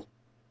kind of.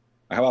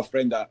 I have a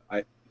friend that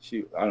I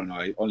don't know,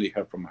 I only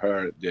heard from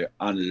her the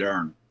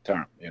unlearn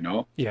term,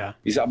 Yeah.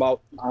 It's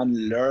about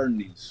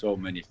unlearning so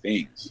many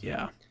things.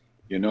 Yeah.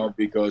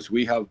 Because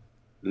we have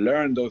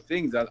learned those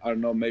things that are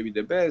not maybe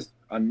the best,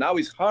 and now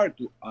it's hard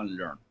to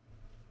unlearn.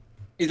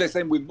 It's the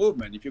same with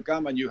movement. If you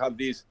come and you have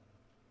these,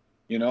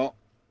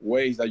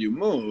 ways that you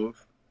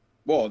move,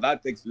 well,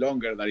 that takes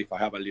longer than if I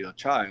have a little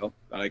child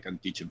that I can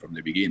teach him from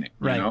the beginning.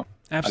 Right.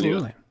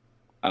 Absolutely.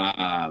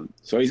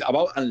 So it's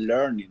about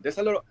unlearning. There's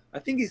a lot I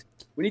think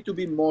we need to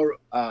be more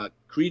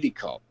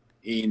critical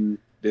in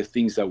the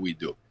things that we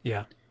do.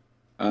 Yeah.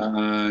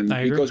 And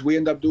because we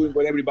end up doing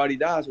what everybody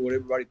does, what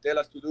everybody tells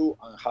us to do,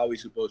 and how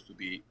it's supposed to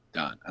be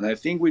done. And I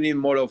think we need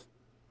more of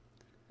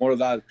more of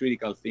that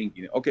critical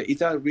thinking. Okay, is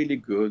that really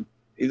good?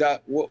 Is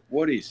that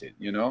what is it?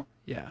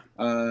 Yeah.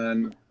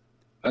 And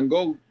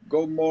go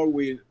more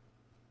with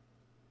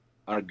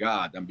our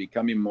God and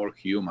becoming more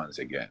humans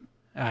again.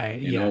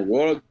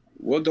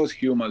 What those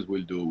humans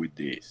will do with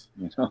this?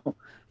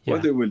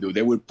 What they will do?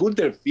 They will put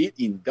their feet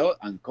in that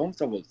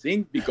uncomfortable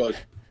thing because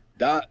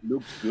that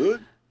looks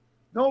good.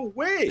 No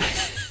way.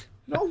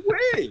 No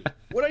way.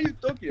 What are you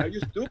talking? Are you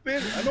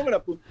stupid? I'm not gonna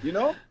put.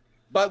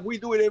 But we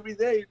do it every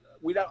day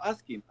without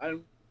asking.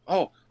 And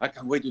I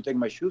can't wait to take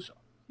my shoes off.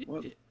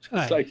 Well,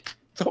 it's like,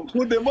 don't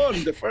put them on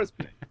in the first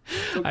place.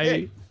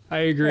 Okay. I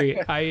agree.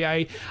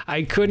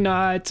 I could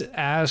not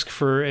ask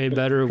for a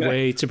better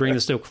way to bring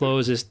this to a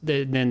close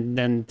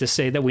than to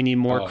say that we need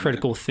more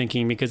critical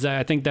thinking, because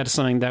I think that's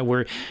something that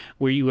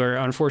we are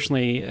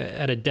unfortunately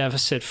at a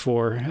deficit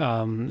for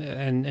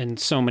in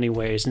so many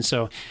ways. And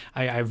so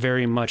I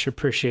very much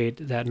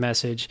appreciate that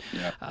message.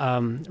 Yeah.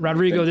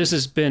 Rodrigo, this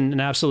has been an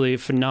absolutely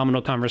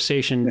phenomenal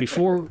conversation.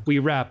 Before we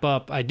wrap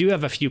up, I do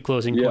have a few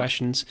closing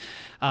questions.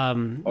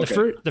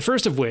 The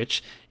first of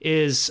which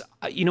is,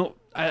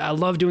 I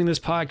love doing this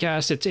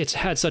podcast. It's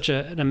had such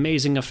an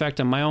amazing effect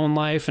on my own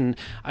life, and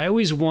I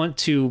always want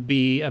to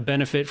be a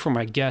benefit for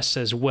my guests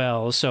as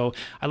well. So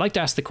I'd like to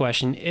ask the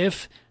question: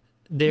 if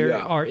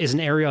there is an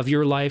area of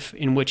your life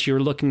in which you're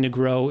looking to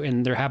grow,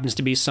 and there happens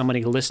to be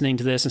somebody listening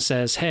to this and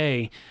says,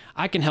 "Hey,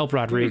 I can help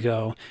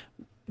Rodrigo,"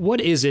 what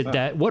is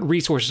it what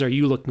resources are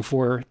you looking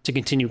for to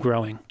continue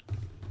growing?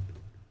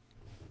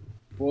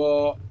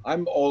 Well,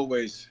 I'm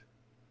always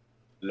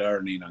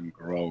learning and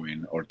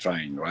growing or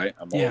trying, right?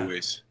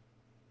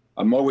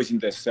 I'm always in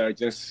the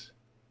search. It's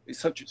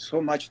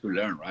so much to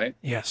learn, right?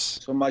 Yes.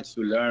 So much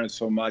to learn,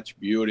 so much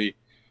beauty.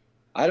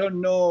 I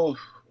don't know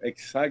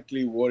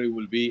exactly what it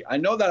will be. I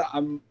know that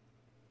I'm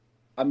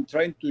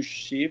trying to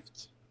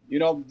shift.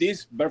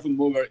 This barefoot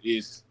mover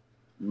is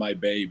my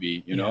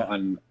baby,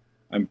 and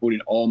I'm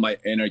putting all my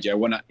energy. I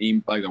want to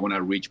impact. I want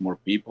to reach more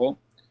people.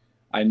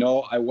 I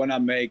know I want to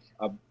make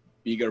a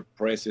bigger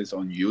presence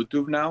on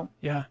YouTube now.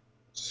 Yeah.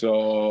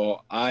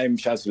 So I'm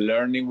just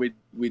learning with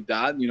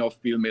that,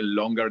 filming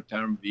longer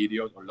term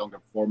videos or longer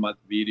format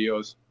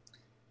videos.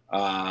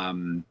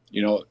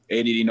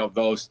 Editing of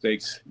those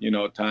takes,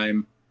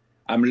 time.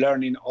 I'm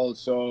learning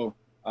also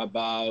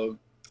about,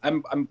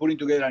 I'm putting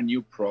together a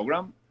new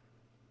program,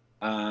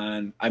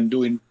 and I'm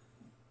doing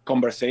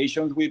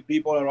conversations with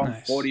people around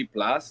 40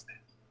 plus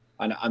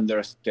and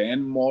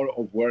understand more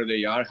of where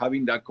they are,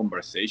 having that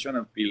conversation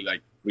and feel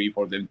like free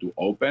for them to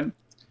open.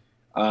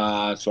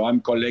 So I'm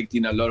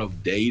collecting a lot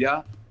of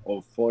data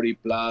of 40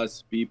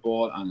 plus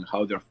people and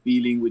how they're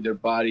feeling with their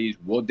bodies,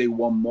 what they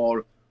want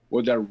more,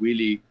 what they're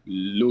really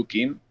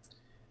looking.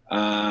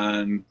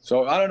 And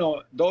so I don't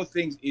know, those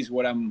things is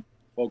what I'm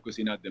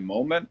focusing at the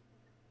moment.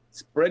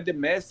 Spread the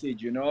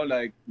message,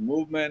 like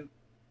movement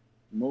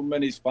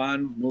is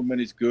fun,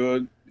 movement is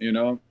good,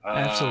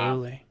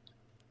 Absolutely.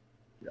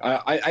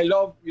 I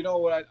love,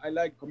 what I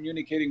like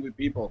communicating with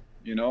people,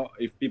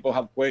 if people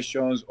have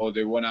questions or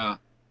they want to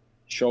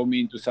show me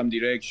into some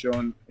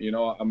direction,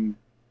 I'm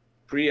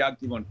pretty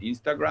active on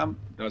Instagram.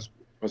 That's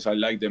because I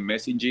like the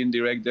messaging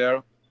direct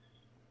there.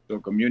 So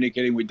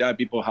communicating with that,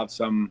 people have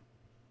some,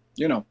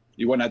 you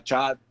want to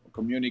chat,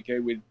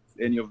 communicate with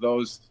any of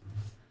those.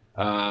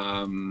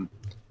 I'm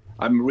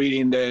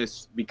reading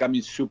this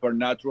Becoming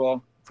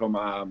Supernatural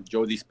from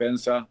Joe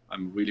Dispenza.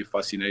 I'm really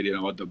fascinated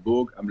about the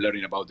book. I'm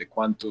learning about the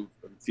quantum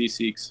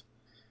physics.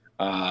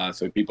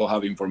 So if people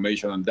have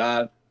information on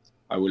that,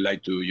 I would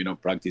like to,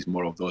 practice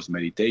more of those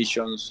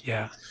meditations.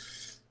 Yeah.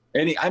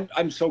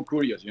 I'm so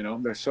curious,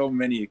 there's so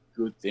many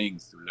good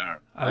things to learn.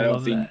 I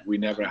don't think we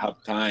never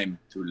have time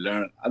to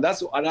learn. And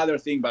that's another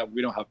thing, but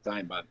we don't have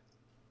time. But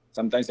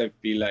sometimes I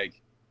feel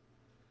like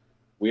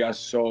we are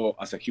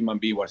as a human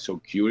being, we're so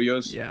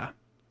curious. Yeah.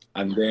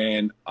 And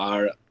then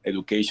our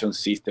education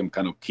system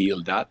kind of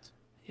killed that.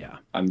 Yeah.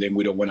 And then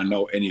we don't want to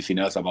know anything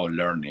else about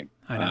learning.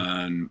 I know.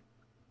 And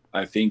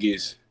I think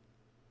it's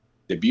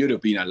the beauty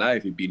of being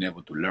alive is being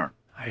able to learn.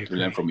 To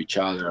learn from each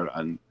other.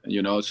 And,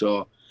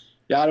 so,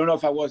 I don't know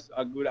if I was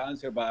a good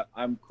answer, but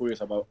I'm curious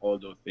about all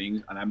those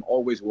things. And I'm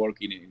always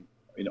working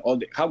in all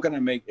how can I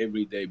make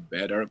every day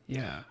better?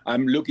 Yeah.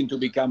 I'm looking to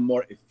become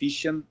more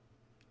efficient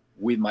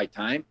with my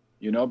time,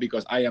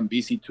 because I am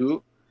busy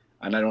too.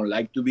 And I don't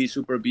like to be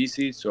super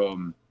busy.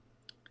 So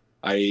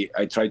I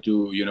try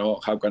to,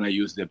 how can I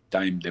use the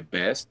time the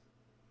best?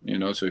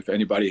 So if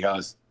anybody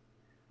has,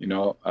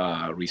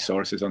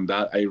 resources on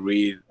that, I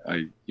read,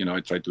 I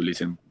try to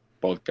listen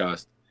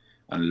podcasts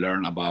and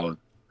learn about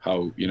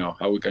how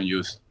we can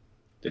use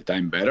the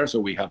time better, so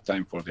we have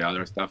time for the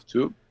other stuff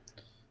too.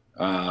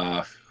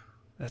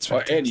 That's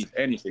or fantastic.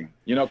 anything,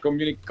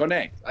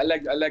 connect. I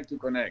like to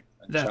connect.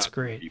 And That's chat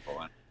great. with people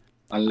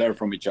and learn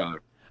from each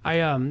other.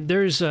 I'll do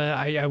this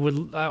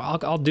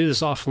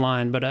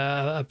offline, but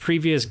a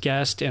previous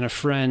guest and a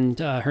friend,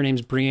 her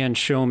name's Brianne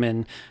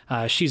Showman.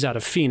 She's out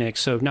of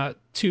Phoenix, so not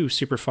too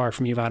super far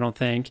from you, I don't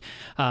think.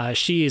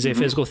 She is a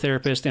physical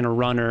therapist and a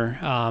runner,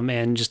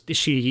 and just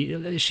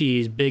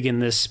she's big in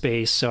this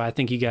space. So I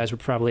think you guys would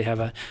probably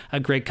have a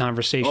great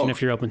conversation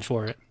if you're open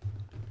for it.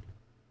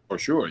 For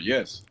sure,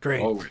 yes.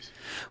 Great. Always.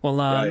 Well,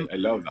 I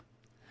love that.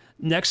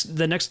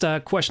 The next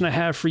question I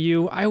have for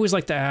you, I always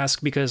like to ask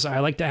because I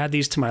like to add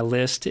these to my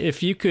list.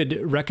 If you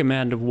could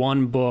recommend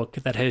one book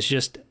that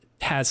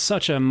has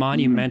such a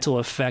monumental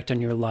effect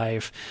on your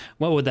life,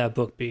 what would that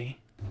book be?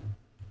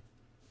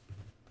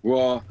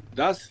 Well,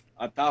 that's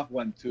a tough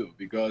one too,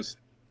 because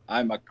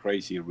I'm a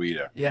crazy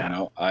reader. Yeah. You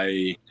know,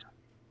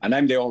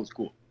 I'm the old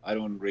school. I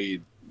don't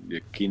read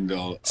the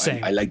Kindle.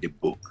 Same. I like the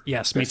book.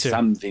 Yes, me too.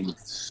 Something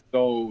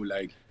so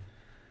like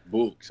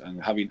books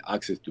and having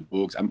access to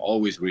books. I'm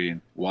always reading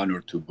 1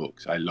 or 2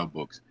 books. I love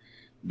books.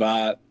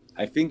 But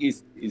I think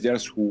if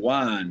there's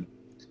one,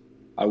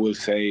 I will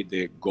say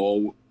the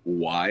Go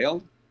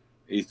Wild.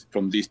 It's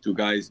from these 2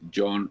 guys,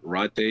 John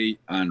Ratey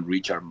and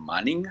Richard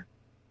Manning.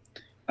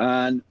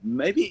 And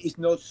maybe it's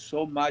not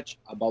so much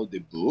about the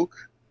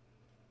book,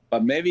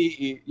 but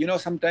maybe,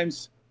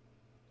 sometimes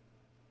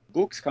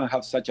books can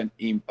have such an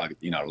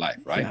impact in our life,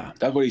 right? Yeah.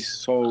 That's what is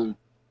so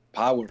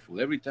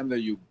powerful. Every time that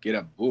you get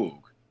a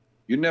book,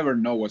 you never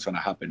know what's going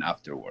to happen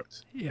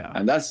afterwards. Yeah.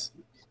 And that's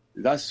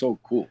so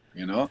cool,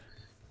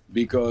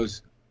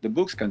 because the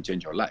books can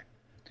change your life.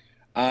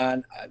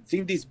 And I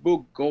think this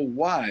book, Go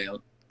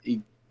Wild,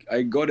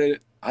 I got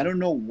it, I don't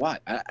know why.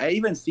 I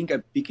even think I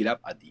picked it up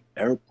at the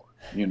airport,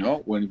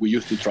 when we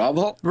used to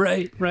travel.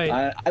 Right.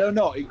 I don't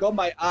know. It got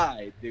my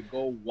eye, the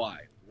Go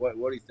Wild.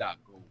 What is that,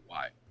 Go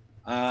Wild?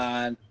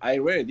 And I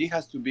read it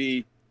has to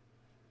be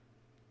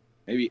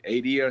maybe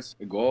 8 years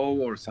ago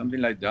or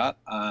something like that.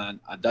 And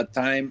at that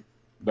time,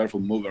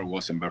 Barefoot Mover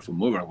wasn't Barefoot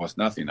Mover, was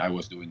nothing. I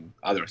was doing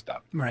other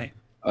stuff. Right.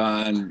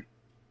 And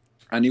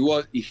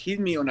it hit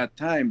me on a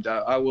time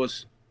that I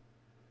was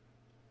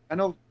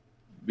kind of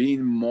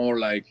being more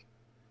like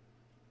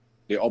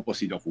the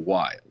opposite of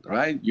wild,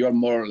 right? You are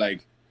more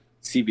like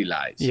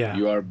civilized. Yeah.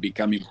 You are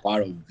becoming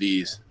part of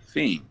this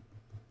thing.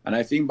 And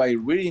I think by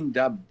reading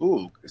that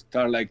book,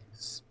 start like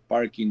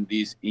sparking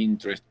this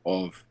interest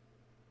of,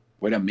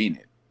 wait a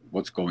minute,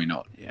 what's going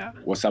on? Yeah.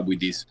 What's up with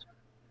this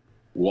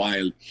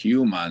wild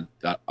humans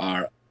that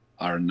are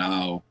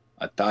now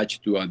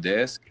attached to a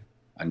desk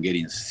and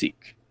getting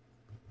sick?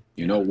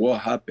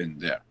 What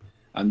happened there?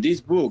 And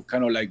this book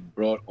kind of like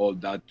brought all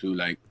that to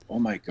like, oh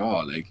my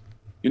God, like,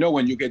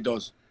 when you get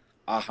those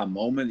aha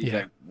moments, it's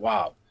like,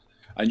 wow.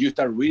 And you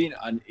start reading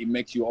and it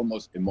makes you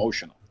almost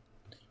emotional,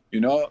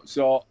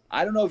 So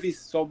I don't know if it's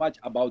so much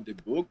about the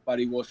book, but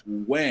it was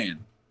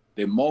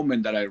the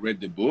moment that I read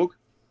the book,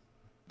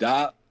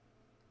 that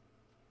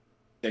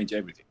changed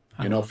everything.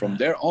 From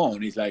there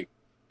on, it's like,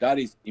 that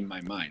is in my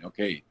mind.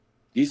 Okay,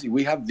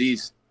 we have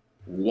this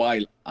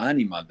wild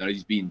animal that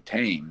is being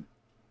tamed,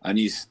 and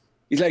it's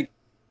like,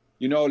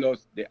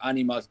 the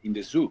animals in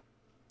the zoo,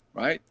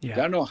 right? Yeah.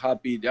 They're not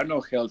happy, they're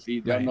not healthy,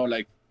 they're not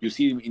like, you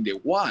see them in the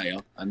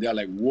wild, and they're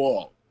like,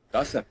 whoa,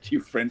 that's a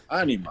different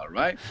animal,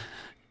 right?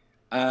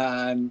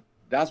 And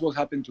that's what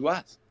happened to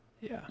us.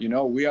 Yeah.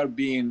 We are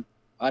being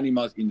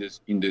animals in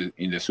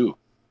the zoo.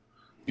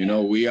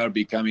 We are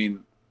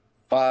becoming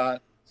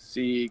fat,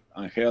 sick,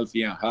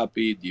 unhealthy,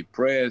 unhappy,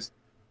 depressed,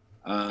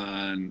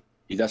 and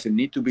it doesn't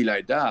need to be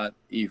like that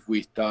if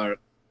we start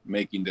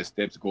making the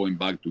steps going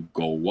back to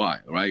Go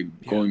Wild, right?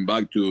 Yeah. Going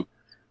back to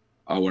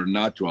our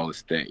natural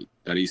state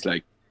that is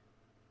like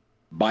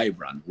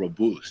vibrant,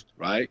 robust,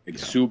 right?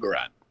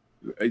 Exuberant.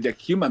 The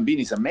human being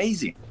is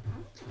amazing,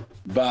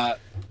 but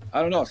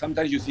I don't know.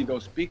 Sometimes you see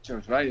those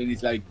pictures, right? And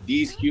it's like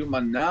this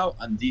human now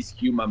and this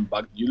human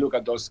back. You look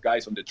at those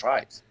guys on the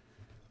tribes,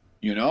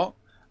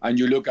 and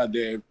you look at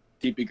the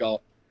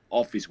typical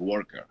office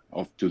worker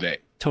of today.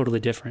 Totally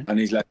different. And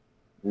it's like,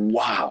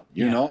 wow,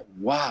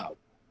 wow.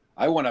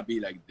 I want to be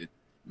like the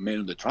man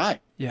of the tribe.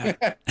 Yeah.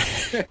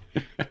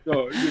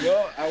 So,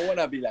 I want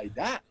to be like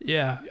that.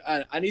 Yeah.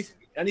 And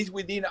it's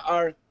within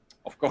our,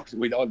 of course,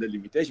 with all the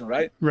limitation,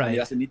 right? Right. And it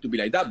doesn't need to be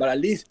like that, but at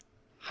least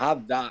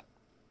have that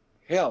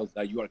health,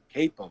 that you are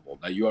capable,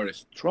 that you are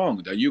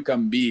strong, that you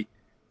can be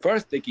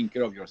first taking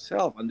care of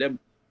yourself and then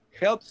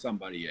help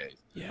somebody else.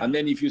 Yeah. And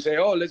then if you say,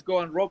 oh, let's go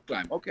and rock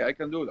climb. Okay, I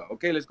can do that.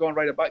 Okay, let's go and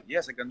ride a bike.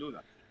 Yes, I can do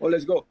that. Oh,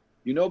 let's go.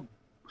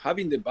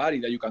 Having the body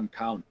that you can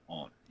count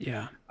on.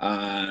 Yeah.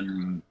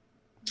 And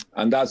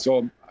that's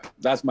all.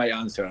 That's my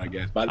answer, I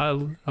guess. But I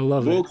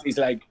love books it. is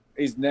like,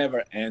 it's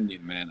never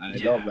ending, man.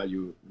 And I love that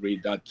you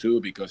read that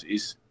too, because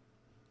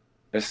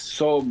there's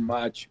so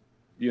much,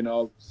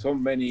 so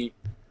many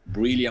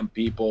brilliant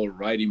people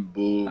writing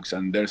books,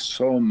 and there's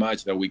so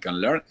much that we can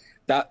learn.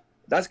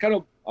 That's kind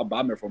of a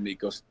bummer for me,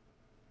 because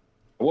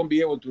I won't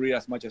be able to read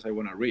as much as I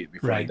want to read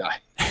before I die.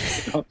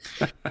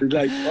 It's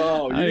like,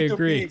 oh, you need to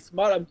be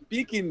smart and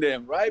picking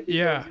them, right?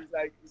 Because it's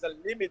like, it's a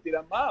limited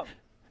amount.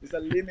 It's a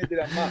limited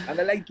amount. And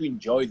I like to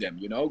enjoy them,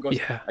 because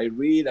I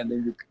read and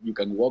then you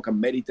can walk and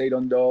meditate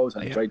on those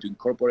and try to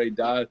incorporate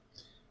that.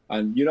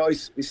 And,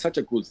 it's such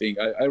a cool thing.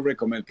 I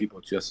recommend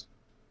people just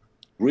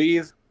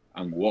read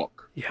and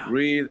walk. Yeah.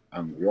 Read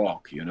and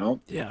walk,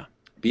 Yeah.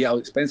 Be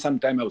out, spend some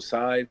time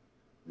outside,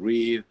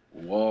 read,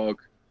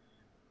 walk.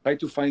 Try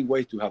to find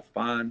ways to have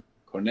fun,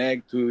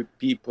 connect to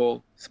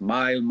people,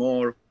 smile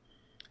more.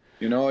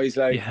 It's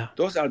like,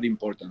 those are the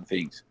important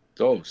things.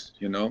 Those,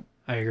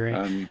 I agree.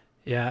 And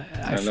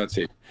that's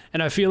it.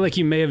 And I feel like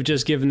you may have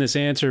just given this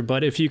answer,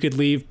 but if you could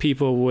leave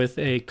people with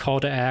a call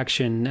to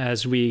action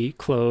as we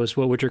close,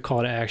 what would your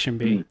call to action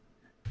be?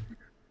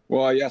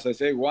 Well, yes, I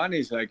say one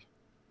is like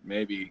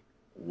maybe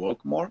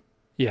walk more.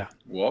 Yeah.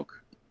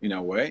 Walk in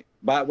a way.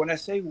 But when I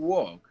say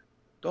walk,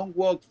 don't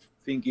walk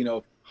thinking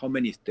of how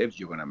many steps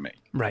you're going to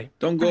make. Right.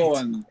 Don't go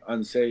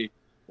and say,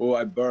 oh,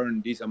 I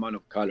burned this amount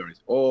of calories.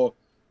 Or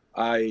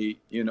I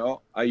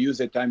use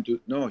the time to,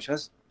 no,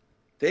 just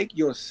take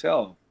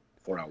yourself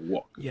for a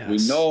walk. Yes. We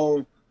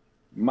know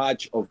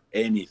much of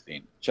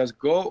anything. Just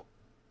go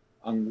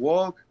and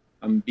walk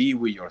and be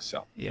with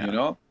yourself,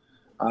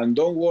 and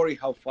don't worry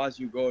how fast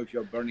you go. If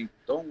you're burning,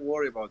 don't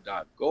worry about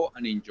that. Go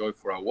and enjoy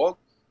for a walk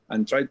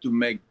and try to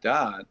make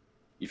that,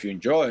 if you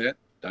enjoy it,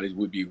 that it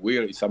would be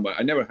weird if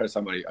I never heard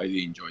somebody, I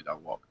didn't enjoy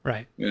that walk.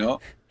 Right.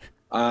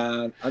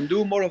 And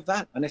do more of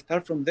that and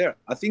start from there.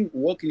 I think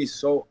walking is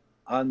so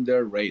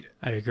underrated.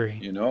 I agree.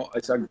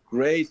 It's a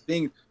great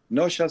thing,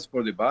 not just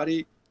for the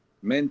body,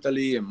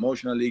 mentally,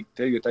 emotionally.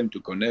 Take the time to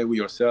connect with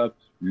yourself.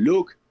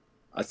 Look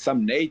at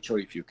some nature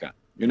if you can.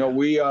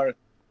 We are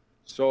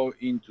so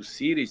into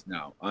cities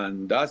now,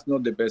 and that's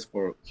not the best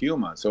for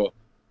humans. So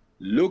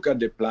look at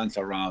the plants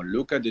around,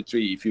 look at the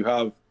tree. If you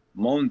have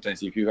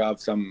mountains, if you have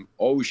some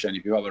ocean,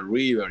 if you have a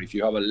river, if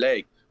you have a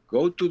lake,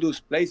 go to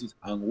those places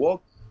and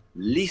walk,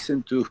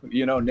 listen to,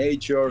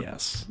 nature,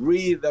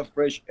 breathe the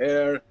fresh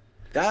air.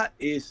 That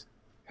is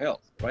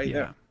health right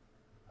there.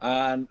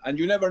 And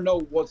you never know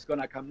what's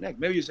going to come next.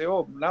 Maybe you say,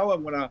 oh, now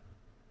I'm going to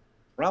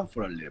run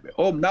for a little bit.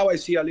 Oh, now I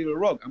see a little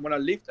rock. I'm going to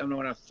lift and I'm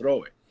going to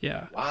throw it.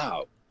 Yeah.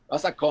 Wow.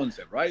 That's a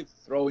concept, right?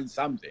 Throwing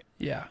something.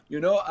 Yeah.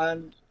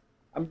 And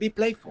be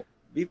playful.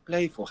 Be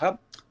playful.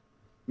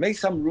 Make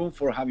some room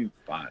for having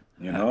fun,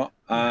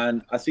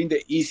 And I think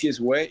the easiest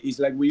way is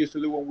like we used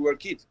to do when we were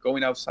kids,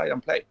 going outside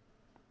and play.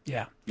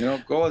 Yeah.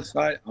 Go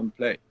outside and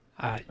play.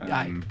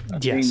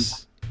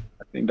 Yes.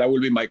 I think that will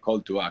be my call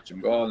to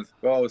action. Go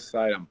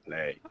outside and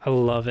play. I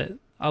love it.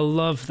 I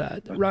love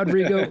that.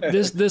 Rodrigo,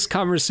 this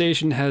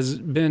conversation has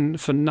been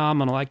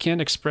phenomenal. I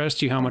can't express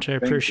to you how much I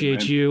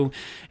appreciate you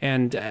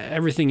and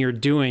everything you're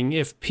doing.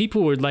 If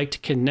people would like to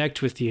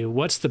connect with you,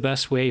 what's the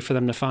best way for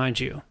them to find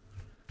you?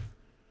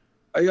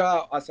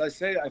 Yeah, as I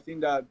said, I think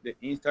that the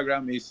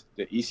Instagram is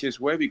the easiest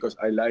way because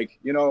I like,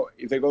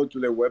 if they go to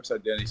the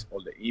website, then it's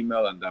all the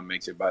email and that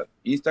makes it. But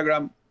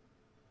Instagram,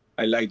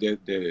 I like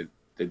the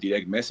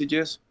direct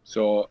messages.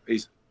 So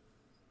it's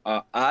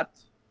at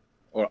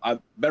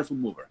Barefoot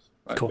Movers.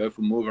 Right? Cool.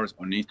 Barefoot Movers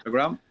on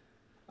Instagram.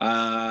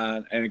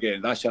 And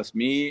again, that's just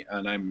me.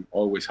 And I'm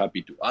always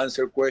happy to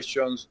answer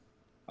questions.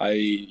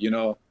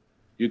 You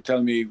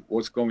tell me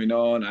what's going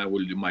on. I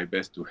will do my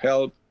best to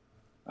help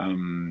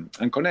and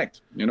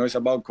connect. It's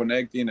about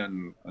connecting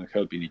and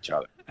helping each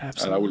other.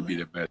 Absolutely. That would be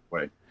the best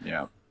way.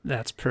 Yeah.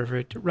 That's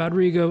perfect.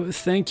 Rodrigo,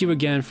 thank you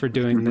again for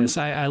doing this.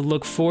 I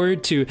look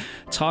forward to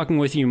talking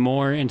with you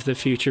more into the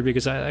future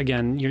because,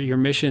 your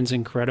mission's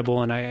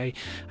incredible. And I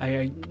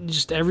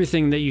just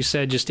everything that you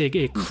said,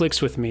 it clicks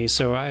with me.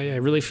 So I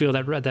really feel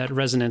that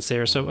resonance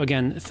there. So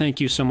again, thank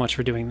you so much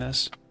for doing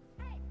this.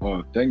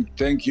 Well,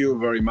 thank you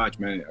very much,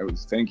 man.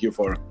 Thank you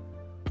for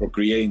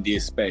creating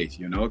this space,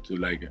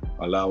 to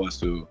allow us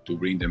to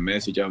bring the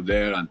message out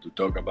there and to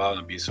talk about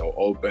and be so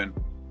open.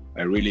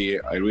 I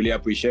really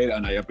appreciate it,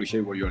 and I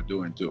appreciate what you're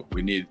doing too.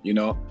 We need,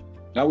 now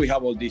we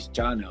have all these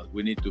channels,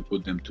 we need to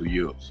put them to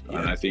use. Yeah.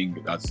 And I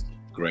think that's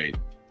great.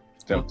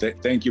 So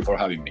thank you for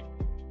having me.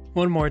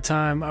 One more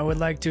time, I would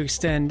like to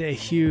extend a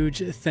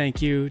huge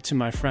thank you to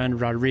my friend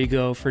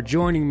Rodrigo for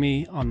joining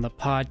me on the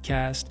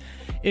podcast.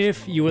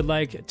 If you would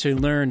like to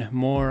learn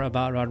more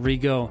about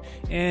Rodrigo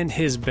and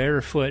his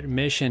barefoot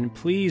mission,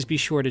 please be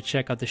sure to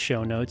check out the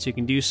show notes. You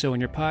can do so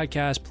in your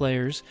podcast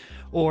players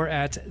or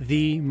at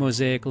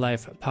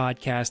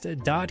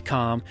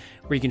themosaiclifepodcast.com,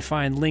 where you can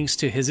find links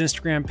to his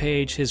Instagram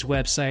page, his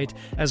website,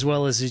 as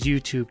well as his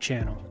YouTube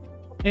channel.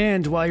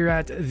 And while you're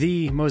at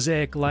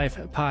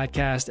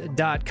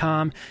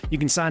themosaiclifepodcast.com, you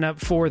can sign up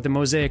for the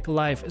Mosaic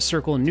Life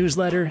Circle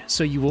newsletter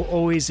so you will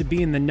always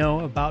be in the know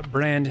about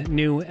brand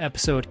new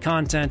episode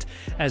content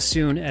as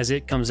soon as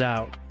it comes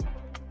out.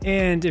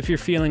 And if you're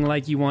feeling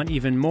like you want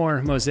even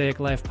more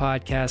Mosaic Life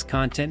podcast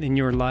content in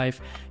your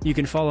life, you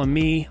can follow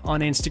me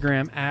on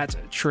Instagram at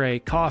Trey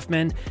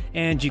Kaufman,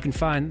 and you can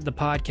find the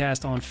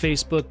podcast on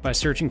Facebook by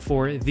searching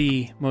for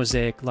The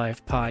Mosaic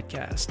Life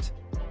Podcast.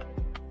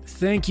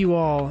 Thank you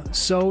all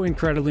so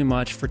incredibly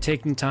much for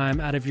taking time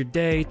out of your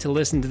day to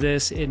listen to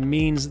this. It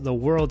means the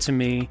world to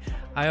me.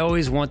 I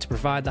always want to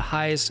provide the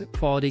highest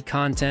quality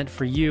content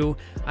for you.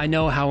 I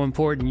know how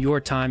important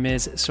your time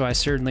is, so I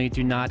certainly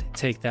do not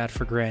take that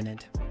for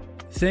granted.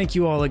 Thank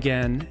you all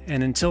again,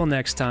 and until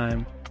next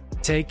time,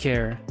 take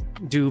care,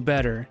 do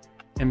better,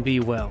 and be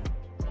well.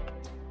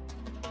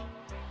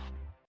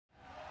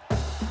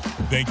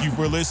 Thank you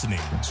for listening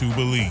to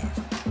Believe.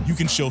 You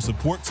can show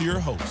support to your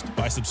host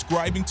by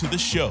subscribing to the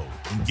show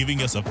and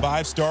giving us a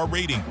 5-star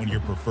rating on your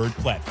preferred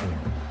platform.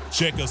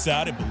 Check us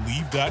out at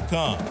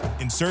Believe.com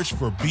and search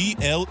for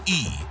BLEAV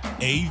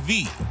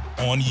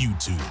on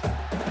YouTube.